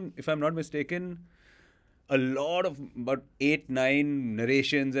through, if I'm not mistaken, a lot of about 8-9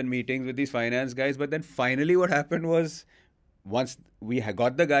 narrations and meetings with these finance guys. But then finally what happened was, once we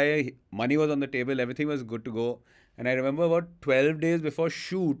got the guy, money was on the table, everything was good to go. And I remember about 12 days before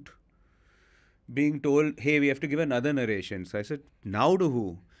shoot, being told, hey, we have to give another narration. So I said, now to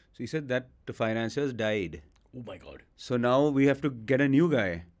who? So he said that the financiers died. Oh my God. So now we have to get a new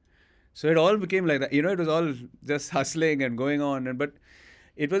guy. So it all became like that. It was all just hustling and going on. But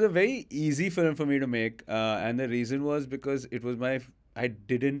it was a very easy film for me to make. And the reason was because it was I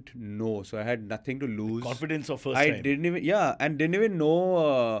didn't know. So I had nothing to lose. Confidence of first I time. didn't even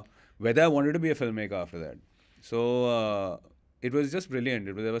know whether I wanted to be a filmmaker after that. So it was just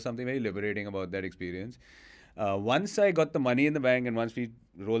brilliant. There was something very liberating about that experience. Once I got the money in the bank and once we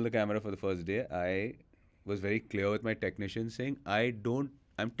rolled the camera for the first day, I was very clear with my technician saying,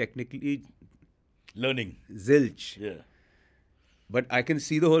 I'm technically Learning. zilch, Yeah. but I can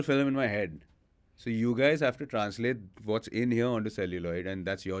see the whole film in my head. So you guys have to translate what's in here onto celluloid, and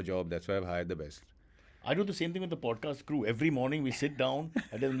that's your job. That's why I've hired the best. I do the same thing with the podcast crew. Every morning we sit down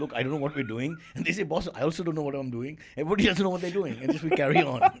and then look, I don't know what we're doing. And they say, boss, I also don't know what I'm doing. Everybody doesn't know what they're doing. And just we carry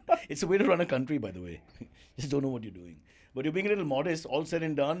on. It's a way to run a country, by the way. Just don't know what you're doing. But you're being a little modest, all said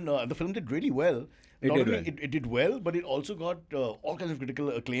and done. The film did really well. It did well, but it also got all kinds of critical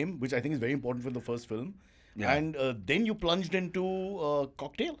acclaim, which I think is very important for the first film. Yeah. And then you plunged into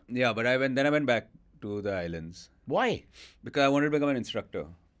Cocktail. Yeah, but I went back to the islands. Why? Because I wanted to become an instructor.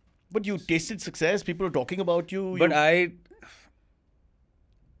 But you tasted success. People are talking about you. But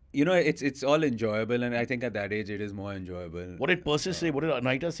it's all enjoyable, and I think at that age it is more enjoyable. What did Persis say? What did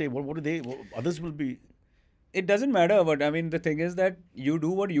Anaita say? What do they? Others will be. It doesn't matter, but I mean, the thing is that you do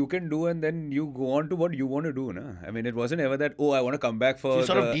what you can do, and then you go on to what you want to do. Na? I mean, it wasn't ever that, I want to come back for so you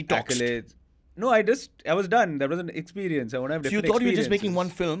sort of the detoxed. accolades. No, I was done. That was an experience. I want to have different So you thought you were just experiences. making one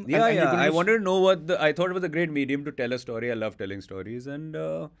film? Yeah, I wanted to know I thought it was a great medium to tell a story. I love telling stories,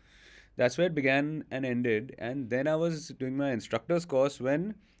 and that's where it began and ended. And then I was doing my instructor's course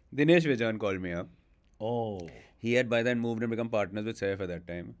when Dinesh Vijan called me up. Oh. He had by then moved and become partners with Saif at that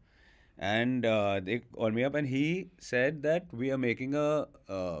time. And they called me up and he said that we are making a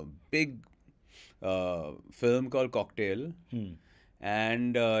big film called Cocktail.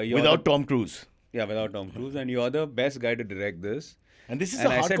 And without Tom Cruise. Yeah, without Tom Cruise. And you're the best guy to direct this. And this is a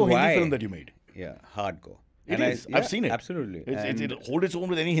hardcore Hindi film that you made. Yeah, hardcore. It is. I've seen it. Absolutely. It holds its own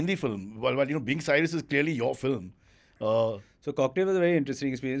with any Hindi film. Well, being Cyrus is clearly your film. So Cocktail was a very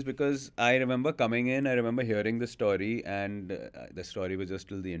interesting experience because I remember coming in, I remember hearing the story, and the story was just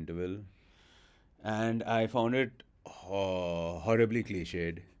till the interval. And I found it horribly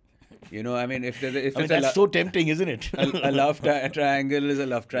cliched. I mean, that's so tempting, isn't it? a love triangle is a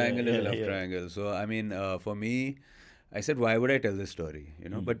love triangle is a love triangle. So, I mean, for me, I said, why would I tell this story?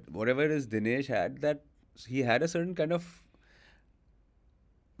 But whatever it is, Dinesh he had a certain kind of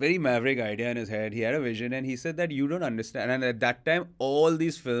very maverick idea in his head. He had a vision, and he said that you don't understand. And at that time, all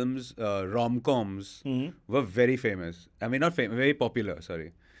these films, rom-coms, were very famous. I mean, not famous, very popular,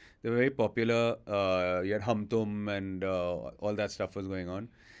 sorry. They were very popular. You had Hum Tum and all that stuff was going on.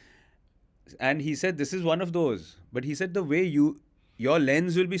 And he said, this is one of those. But he said, the way your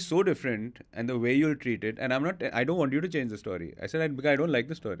lens will be so different and the way you'll treat it. And I don't want you to change the story. I said, because I don't like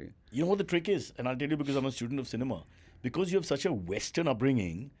the story. You know what the trick is? And I'll tell you because I'm a student of cinema. Because you have such a Western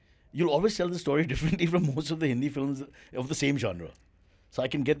upbringing, you'll always tell the story differently from most of the Hindi films of the same genre. So I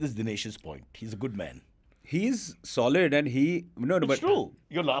can get this Dinesh's point. He's a good man. He's solid and It's true.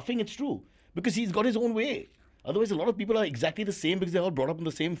 You're laughing, it's true. Because he's got his own way. Otherwise, a lot of people are exactly the same because they're all brought up in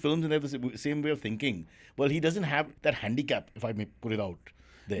the same films and they have the same way of thinking. Well, he doesn't have that handicap, if I may put it out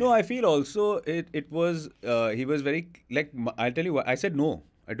there. No, I feel also he was very, I'll tell you what, I said no.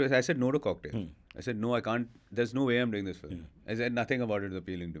 I said no to Cocktail. I said, no, I can't, there's no way I'm doing this film. I said nothing about it is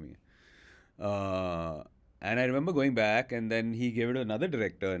appealing to me. And I remember going back and then he gave it to another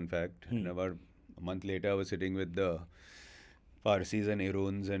director, in fact. And about a month later, I was sitting with the Parsis and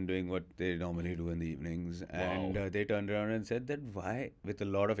Iruns and doing what they normally do in the evenings. And they turned around and said that why, with a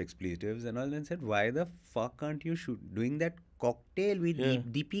lot of expletives and all, and said, why the fuck aren't you doing that Cocktail with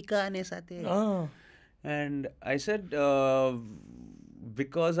Deepika and Esate? And I said,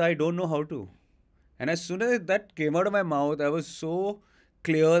 because I don't know how to. And as soon as that came out of my mouth, I was so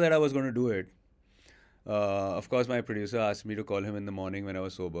clear that I was going to do it. Of course, my producer asked me to call him in the morning when I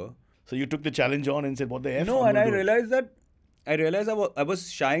was sober. So you took the challenge on and said, what the F? No, and I realized I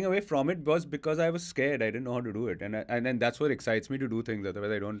was shying away from it because I was scared. I didn't know how to do it. And that's what excites me to do things.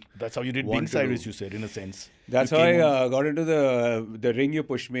 Otherwise, I don't. That's how you did Being Cyrus, you said, in a sense. That's how I got into the ring you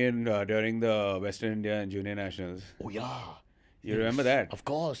pushed me in during the Western India and Junior Nationals. Oh, yeah. You remember that? Of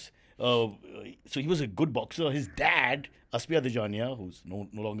course. So he was a good boxer. His dad, Homi Adajania, who's no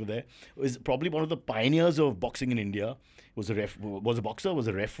longer there, is probably one of the pioneers of boxing in India. Was a boxer, was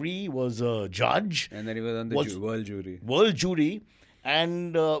a referee, was a judge. And then he was on the world jury. World jury.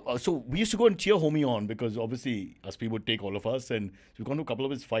 And so we used to go and cheer Homi on because obviously Aspi would take all of us, and so we've gone to a couple of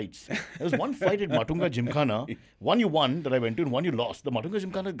his fights. There was one fight at Matunga Gymkhana. One you won that I went to, and one you lost. The Matunga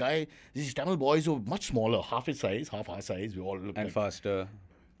Gymkhana guy, these Tamil boys were much smaller, half our size. We all looked and faster.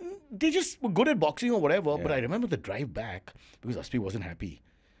 They just were good at boxing or whatever. Yeah. But I remember the drive back because Aspi wasn't happy.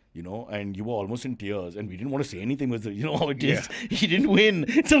 you know, and you were almost in tears, and we didn't want to say anything because you know how it is. He didn't win.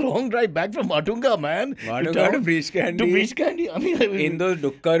 It's a long drive back from Matunga, man. Matunga to Breach Candy. To Breach Candy. I mean, in those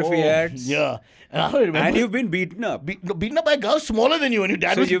Dukkar Fiats. Yeah. And I remember, and you've been beaten up. Beaten up by a girl smaller than you, and your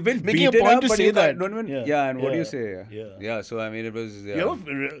dad So was you've been making a beaten point up, to but say you that. don't even, and what do you say? Yeah. So I mean, it was. You know,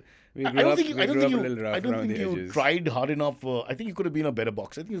 we I grew don't up, think we grew up a little rough I don't around think the you edges. tried hard enough. I think you could have been a better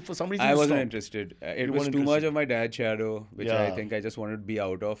boxer. I think for some reason I you wasn't stopped. interested. It You was weren't too much interested. of my dad's shadow, which I Yeah. think I just wanted to be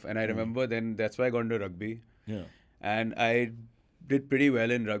out of. And I remember then that's why I got into rugby. Yeah. And I did pretty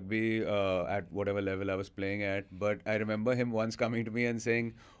well in rugby at whatever level I was playing at. But I remember him once coming to me and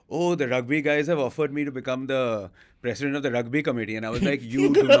saying, "Oh, the rugby guys have offered me to become the president of the rugby committee." And I was like,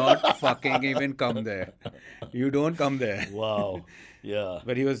 "You do not fucking even come there. You don't come there." Wow. Yeah.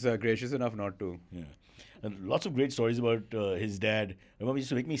 But he was gracious enough not to. Yeah. And lots of great stories about his dad. I remember he used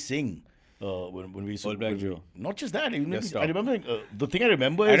to make me sing. When we used to, Old Black when we- Joe. Not just that. Even Just I stop. remember the thing I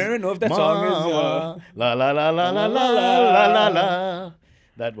remember is I don't even know if that song is, Mama, la la la la la la la la la.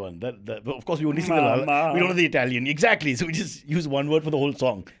 That one. That but of course we only sing the la, la. Mama. We don't know the Italian exactly, so we just use one word for the whole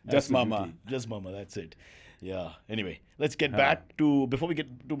song. Just Absolutely. Mama. Just Mama. That's it. Yeah. Anyway, let's get back to before we get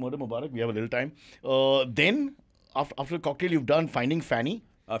to Murder Mubarak. We have a little time. Then after Cocktail, you've done Finding Fanny.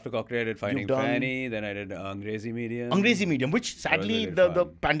 After Cocktail, I did Finding done- Fanny. Then I did Angrezi Medium. Angrezi Medium, which sadly with the Irrfan.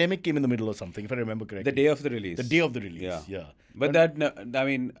 pandemic came in the middle or something, if I remember correctly. The day of the release. The day of the release, yeah. But that, no, I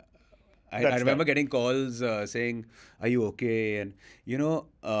mean, I That's remember that. getting calls saying, "Are you okay?" And, you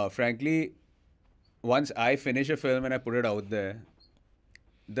know, frankly, once I finish a film and I put it out there,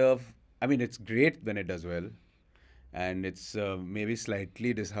 I mean, it's great when it does well. And it's maybe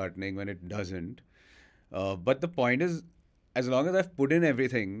slightly disheartening when it doesn't. But the point is, as long as I've put in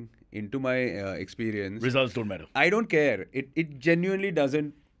everything into my experience, Results don't matter. I don't care. It genuinely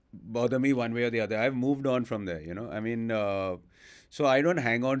doesn't bother me one way or the other. I've moved on from there, you know. I mean, so I don't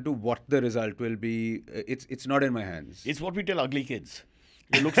hang on to what the result will be. It's not in my hands. It's what we tell ugly kids.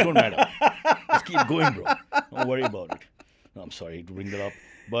 Your looks don't matter. Just keep going, bro. Don't worry about it. No, I'm sorry to bring that up.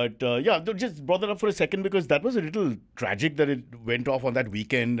 But just brought that up for a second because that was a little tragic that it went off on that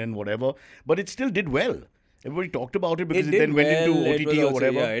weekend and whatever. But it still did well. Everybody talked about it because it then went into It was OTT or also-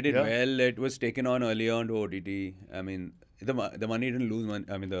 whatever. Yeah, it did well. It was taken on earlier onto OTT. I mean, the money didn't lose money.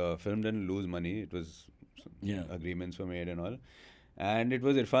 I mean, the film didn't lose money. It was agreements were made and all. And it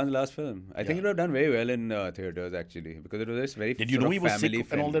was Irfan's last film. I think it would have done very well in theaters actually because it was just very. Did you sort know of he was sick family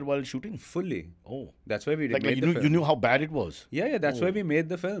and all that friendly. while shooting? Fully. Oh. That's why we did Like made you the knew, film. you knew how bad it was? Yeah, that's why we made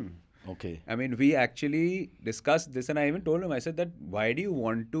the film. Okay. I mean, we actually discussed this, and I even told him, I said that why do you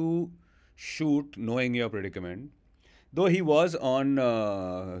want to shoot knowing your predicament? Though he was on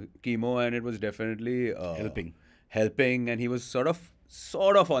chemo, and it was definitely helping, and he was sort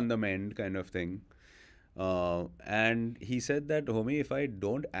of on the mend kind of thing. And he said that, Homi, if I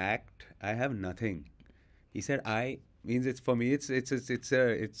don't act, I have nothing. He said, it's for me, it's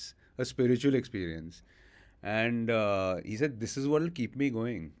a spiritual experience. And he said, this is what will keep me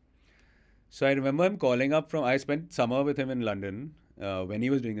going. So I remember him calling up I spent summer with him in London when he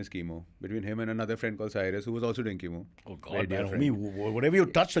was doing his chemo, between him and another friend called Cyrus, who was also doing chemo. Oh, Very God, dear man. friend. Homie, whatever you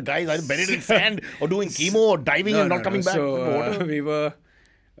touch, the guy is either buried in sand or doing chemo or diving and not coming back So, with water. we were,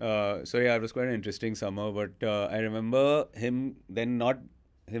 it was quite an interesting summer, but I remember him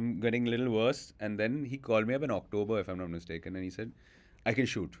getting a little worse, and then he called me up in October, if I'm not mistaken, and he said, I can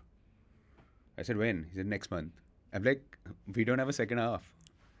shoot. I said, when? He said, next month. I'm like, we don't have a second half.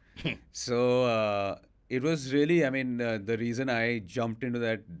 So it was really, I mean, the reason I jumped into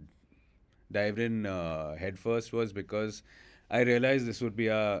that, dived in head first was because I realized this would be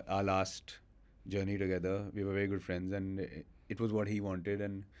our last journey together. We were very good friends, and it was what he wanted.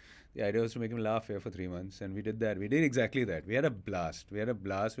 And the idea was to make him laugh here for 3 months. And we did that. We did exactly that. We had a blast. We had a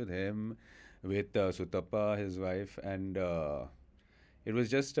blast with him, with Sutappa, his wife. And it was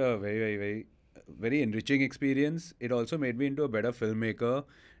just a very, very, very, very enriching experience. It also made me into a better filmmaker.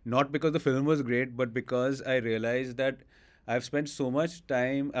 Not because the film was great, but because I realized that I would spend so much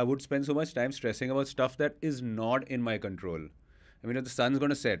time stressing about stuff that is not in my control. I mean, if the sun's going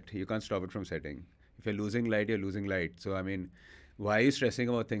to set, you can't stop it from setting. If you're losing light, you're losing light. So, I mean, why are you stressing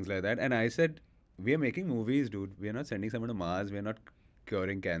about things like that? And I said, we are making movies, dude. We are not sending someone to Mars. We are not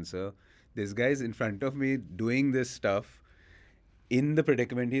curing cancer. This guy's in front of me doing this stuff in the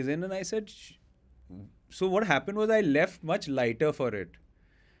predicament he's in. And I said, so what happened was I left much lighter for it.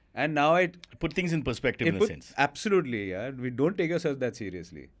 And now I Put things in perspective in a sense. Absolutely, yeah. We don't take yourself that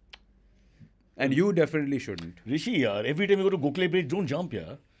seriously. And you definitely shouldn't. Rishi, every time you go to Gokhale Bridge, don't jump,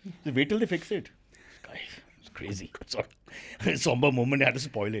 yeah. Just wait till they fix it. Guys. It's crazy. Somber moment. I had to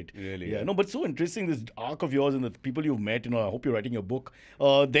spoil it. Really? Yeah. No, but so interesting, this arc of yours and the people you've met. I hope you're writing your book.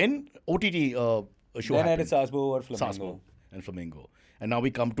 Then OTT show Then I happened. did Sasbo or Flamingo. Sasmo and Flamingo. And now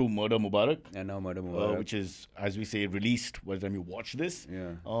we come to Murder Mubarak. And now Murder Mubarak. Which is, as we say, released by the time you watch this.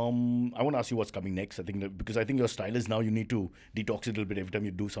 Yeah. I want to ask you what's coming next. Because I think your style is now you need to detox a little bit every time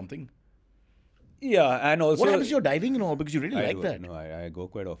you do something. Yeah, and also... What happens to your diving and all? Because you really I like do, that. No, I go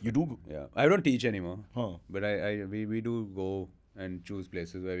quite often. You do? Yeah. I don't teach anymore. Huh. But we do go and choose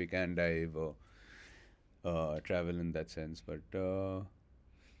places where we can dive or travel in that sense. But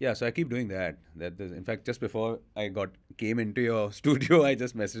yeah, so I keep doing that. In fact, just before I came into your studio, I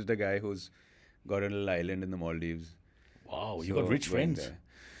just messaged a guy who's got a little island in the Maldives. Wow, you got rich friends.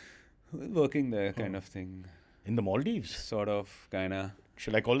 There. Working there, kind of thing. In the Maldives? Sort of, kind of.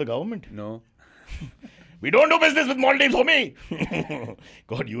 Shall I call the government? No. We don't do business with Maldives, homie!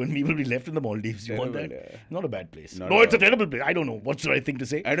 God, you and me will be left in the Maldives. You want that? Terrible, yeah. Not a bad place. Not No, at it's a all. terrible place. I don't know. What's the right thing to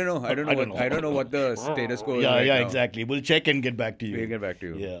say? I don't know. I don't know what the status quo is. Yeah, right yeah, now. exactly. We'll check and get back to you. We'll get back to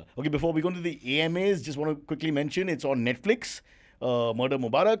you. Yeah. Okay, before we go into the AMAs, just want to quickly mention it's on Netflix. Murder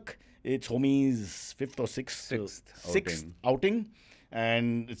Mubarak. It's Homi's fifth or sixth outing.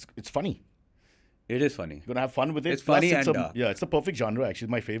 And it's funny. It is funny. You're going to have fun with it. It's funny and dark. Yeah, it's the perfect genre, actually.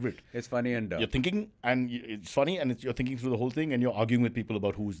 It's my favorite. It's funny and dark. You're thinking, and it's funny, and you're thinking through the whole thing, and you're arguing with people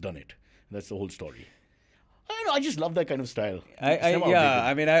about who's done it. That's the whole story. I don't know. I just love that kind of style.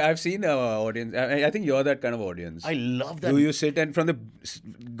 I mean, I've seen the audience. I think you're that kind of audience. I love that. Do you sit and from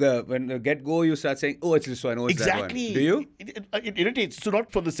when the get-go you start saying, oh, it's this one, oh, it's that one. Exactly. Do you? It irritates. So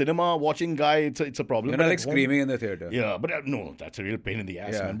not for the cinema watching guy, it's a problem. You're But not at like home- screaming in the theater. Yeah, but no, that's a real pain in the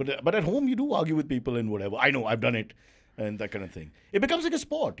ass, Yeah. man. But at home, you do argue with people and whatever. I know, I've done it. And that kind of thing. It becomes like a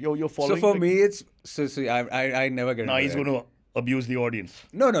sport. You're So following. for me, it's I never get. Now into he's that. going to abuse the audience.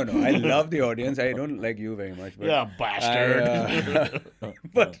 No. I love the audience. I don't like you very much. But Yeah, bastard.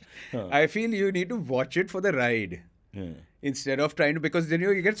 but I feel you need to watch it for the ride. Yeah. Instead of trying to, because then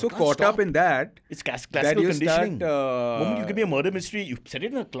you get so can't caught stop. up in that. It's that classical you conditioning. start. Moment you give me a murder mystery, you set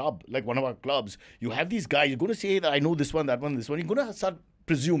it in a club, like one of our clubs. You have these guys. You're going to say that I know this one, that one, this one. You're going to start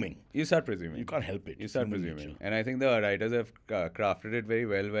presuming. You start presuming. You can't help it. You It's start human presuming. nature. And I think the writers have crafted it very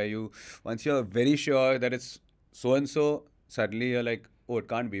well, where once you're very sure that it's so and so, suddenly you're like, oh, it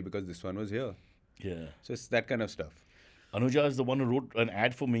can't be because this one was here. Yeah. So it's that kind of stuff. Anuja is the one who wrote an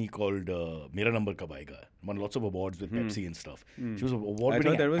ad for me called Mera Number Kab Aayega. Won lots of awards with Pepsi and stuff. She was an I award-winning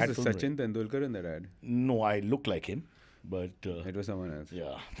thought there was ad film Sachin Tendulkar in that ad. No, I look like him. But It was someone else.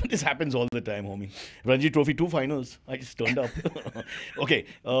 yeah, this happens all the time, homie. Ranji Trophy 2 finals. I just turned up. Okay,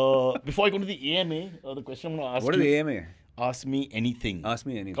 before I go to the AMA, the question I'm going to ask What you. is the AMA? Ask me anything. Ask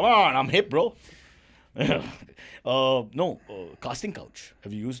me anything. Come on, I'm hip, bro. Casting couch.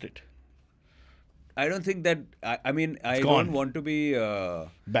 Have you used it? I don't think that. I mean, I gone. don't want to be.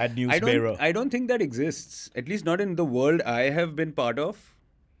 Bad news bearer. I don't think that exists. At least not in the world I have been part of.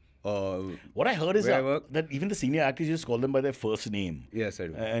 What I heard is where I work. that even the senior actors just call them by their first name. Yes, I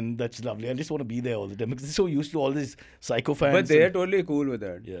do. And that's lovely. I just want to be there all the time because they're so used to all these psycho fans. But they're and- totally cool with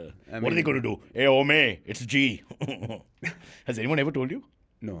that. Yeah. I What are they mean- going to do? Hey, Ome, it's G. Has anyone ever told you?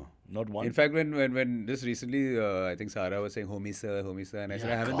 No. Not one. In fact, when just recently, I think Sarah was saying Homi sir, and I said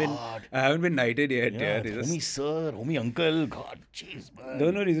Yeah, God. I haven't been knighted yet. Yeah, They homie sir, homie uncle. God, jeez, man.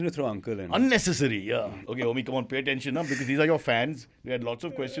 There's no reason to throw uncle in. Unnecessary, yeah. Okay, homie, come on, pay attention now because these are your fans. We had lots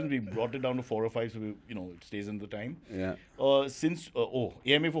of questions. We brought it down to 4 or 5, so it stays in the time. Yeah. AMA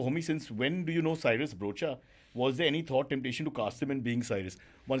for homie. Since when do you know Cyrus Brocha? Was there any thought, temptation to cast him in being Cyrus?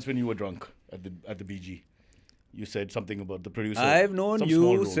 Once when you were drunk at the BG, you said something about the producer. I've known some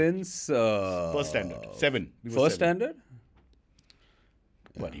small you role. since First standard, 7. We were First 7. standard.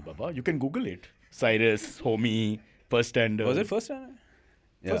 Buddy Baba, you can Google it. Cyrus, homie, first standard. Was it first standard?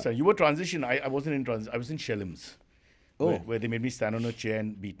 First standard. You were transition. I wasn't in transition. I was in Shellums. Oh. Where they made me stand on a chair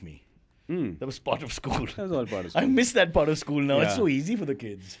and beat me. Hmm. That was part of school. That was all part of I school. miss that part of school now. It's Yeah. so easy for the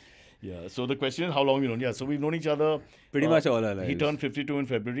kids. Yeah. So the question is, how long we known? Yeah. So we've known each other Pretty much all our He lives. turned 52 in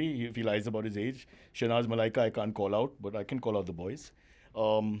February. If he lies about his age, Shanaz Malaika, I can't call out, but I can call out the boys.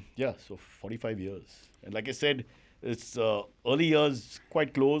 Yeah. So 45 years, and like I said, it's early years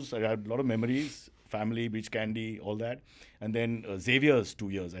quite close. I had a lot of memories, family, beach candy, all that, and then Xavier's 2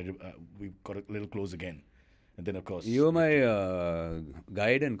 years. We got a little close again, and then of course You were my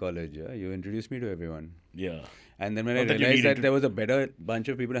guide in college. Yeah? You introduced me to everyone. yeah. And then when Not I that you realized needed that to. there was a better bunch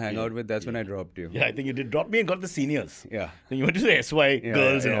of people to hang out with, that's when I dropped you. Yeah, I think you did drop me and got the seniors. Yeah. Then you went to the SY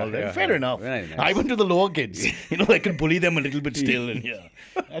girls and yeah, all that. yeah, Fair yeah. enough. Very nice. I went to the lower kids. I could bully them a little bit still. And yeah,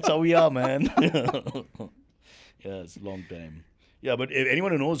 that's how we are, man. Yeah, it's a long time. Yeah, but if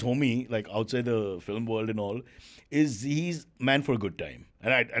anyone who knows Homi, like outside the film world and all, he's man for a good time.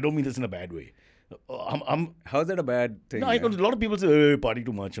 And I don't mean this in a bad way. How's that a bad thing? No, I know a lot of people say, party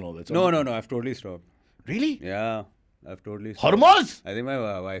too much and all that. So No. I've totally stopped. Really? Yeah, I've totally stopped. Hormuz? I think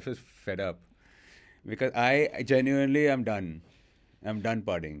my wife is fed up because I genuinely am done. I'm done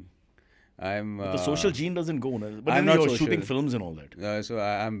partying. The social gene doesn't go. No? But I'm then not you're shooting social. films and all that. So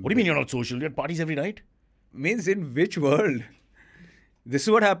I'm. What do you mean you're not social? You had parties every night? Means in which world? This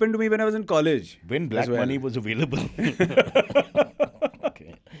is what happened to me when I was in college. When black as well. money was available.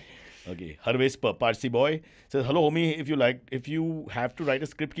 Okay. Harvesh Parsi boy says, hello, Homi. If you have to write a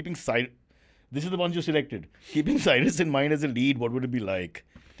script keeping Cyrus, this is the ones you selected. Keeping Cyrus in mind as a lead, what would it be like?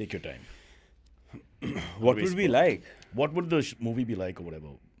 Take your time. What would it be like? What would the movie be like or whatever?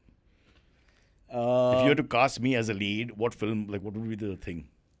 If you had to cast me as a lead, what film, like what would be the thing?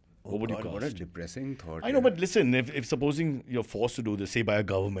 What would you cast? What a depressing thought. I know, but listen, if supposing you're forced to do this, say by a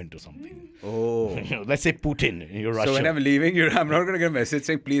government or something. Oh. Let's say Putin, you're Russia. So when I'm leaving, I'm not going to get a message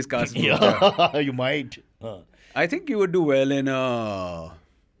saying, please cast me. Yeah, you might. I think you would do well in a...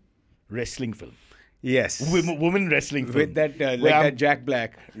 Wrestling film. Yes. Women wrestling film. With that, that Jack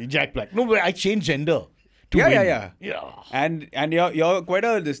Black. Jack Black. No, but I changed gender. Yeah. Yeah. And you're quite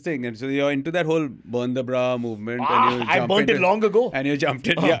this thing, and so you're into that whole burn the bra movement. And you I burnt it long ago. And you jumped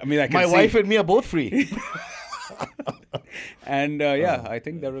in. Yeah, I mean, I can my see. wife and me are both free. And I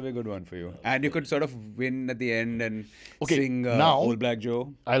think that would be a good one for you. And you could sort of win at the end and sing now, Old Black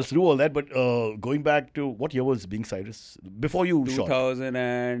Joe. I'll do all that, but going back to what year was Being Cyrus? Before you shot? 2000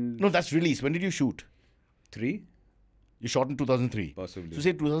 and... No, that's release. When did you shoot? 3? You shot in 2003. Possibly. So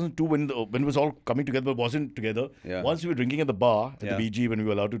say 2002 when it was all coming together but wasn't together. Yeah. Once you were drinking at the bar, at the BG when we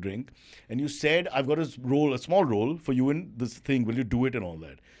were allowed to drink, and you said, I've got a small role for you in this thing. Will you do it and all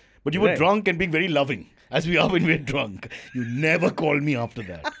that? But you were drunk and being very loving, as we are when we're drunk. You never called me after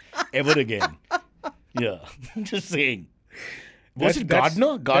that. Ever again. Yeah. Just saying. Was it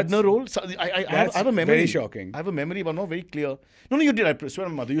Gardner role? So I have a memory. Very shocking. I have a memory, but not very clear. No, you did. I swear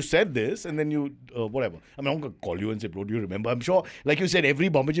on my mother. You said this, and then you, whatever. I mean, I'm going to call you and say, bro, do you remember? I'm sure, like you said, every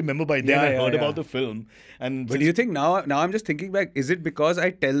Bombay Gym member by then had heard about the film. But do you think now I'm just thinking back, is it because I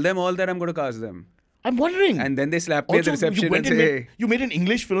tell them all that I'm going to cast them? I'm wondering. And then they slap me at the reception and say, hey. You made an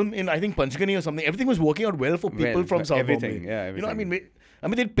English film in, I think, Panchgani or something. Everything was working out well for people from South everything, Bombay. Yeah, everything. You know, I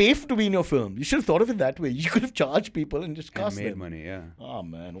mean, they'd pay to be in your film. You should have thought of it that way. You could have charged people and just cast them. Made money, yeah. Oh,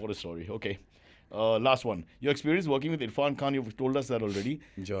 man, what a story. Okay. Last one. Your experience working with Irrfan Khan, you've told us that already.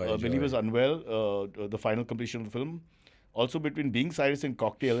 Billy was unwell, the final completion of the film. Also, between Being Cyrus and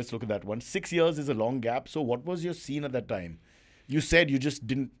Cocktail, let's look at that one. 6 years is a long gap. So what was your scene at that time? You said you just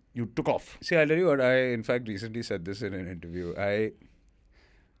didn't, you took off. See, I'll tell you what, I in fact recently said this in an interview.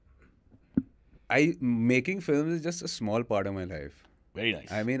 Making films is just a small part of my life. Very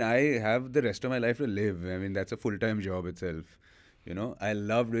nice. I mean, I have the rest of my life to live. I mean, that's a full-time job itself. You know, I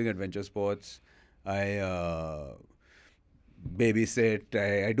love doing adventure sports. I babysit.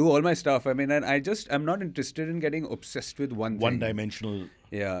 I do all my stuff. I mean, and I'm not interested in getting obsessed with one thing. One-dimensional.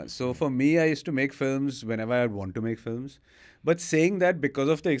 Yeah. So for me, I used to make films whenever I want to make films. But saying that, because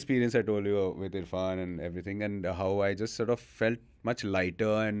of the experience I told you with Irrfan and everything, and how I just sort of felt much lighter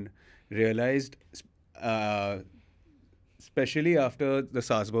and realized, especially after the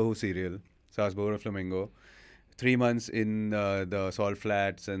Saas Bahu serial, Saas Bahu and Flamingo, 3 months in the salt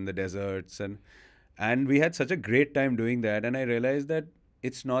flats and the deserts, and we had such a great time doing that, and I realized that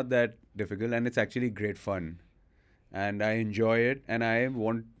it's not that difficult and it's actually great fun, and I enjoy it, and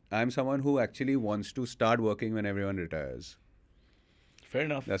I'm someone who actually wants to start working when everyone retires. Fair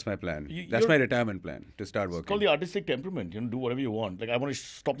enough. That's my plan. That's my retirement plan, to start working. It's called the artistic temperament. You know, do whatever you want. Like, I want to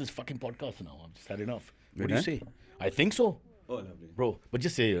stop this fucking podcast now. I've just had enough. What do you say? I think so. Oh, lovely. Bro, but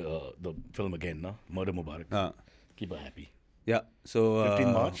just say the film again, na? Murder Mubarak. Keep her happy. Yeah. So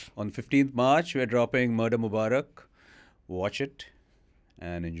 15th March? On 15th March, we're dropping Murder Mubarak. Watch it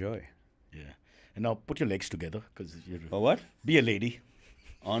and enjoy. Yeah. And now put your legs together, because you're... Oh, what? Be a lady.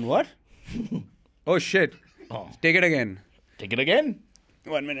 On what? Oh, shit. Oh. Take it again. Take it again.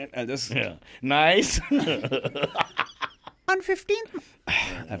 1 minute. I'll just... Yeah. Nice. On 15th... I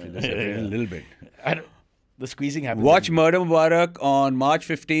have to just separate a little bit. The squeezing happens. Watch Murder Mubarak on March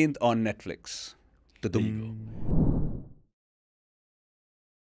 15th on Netflix. There you go.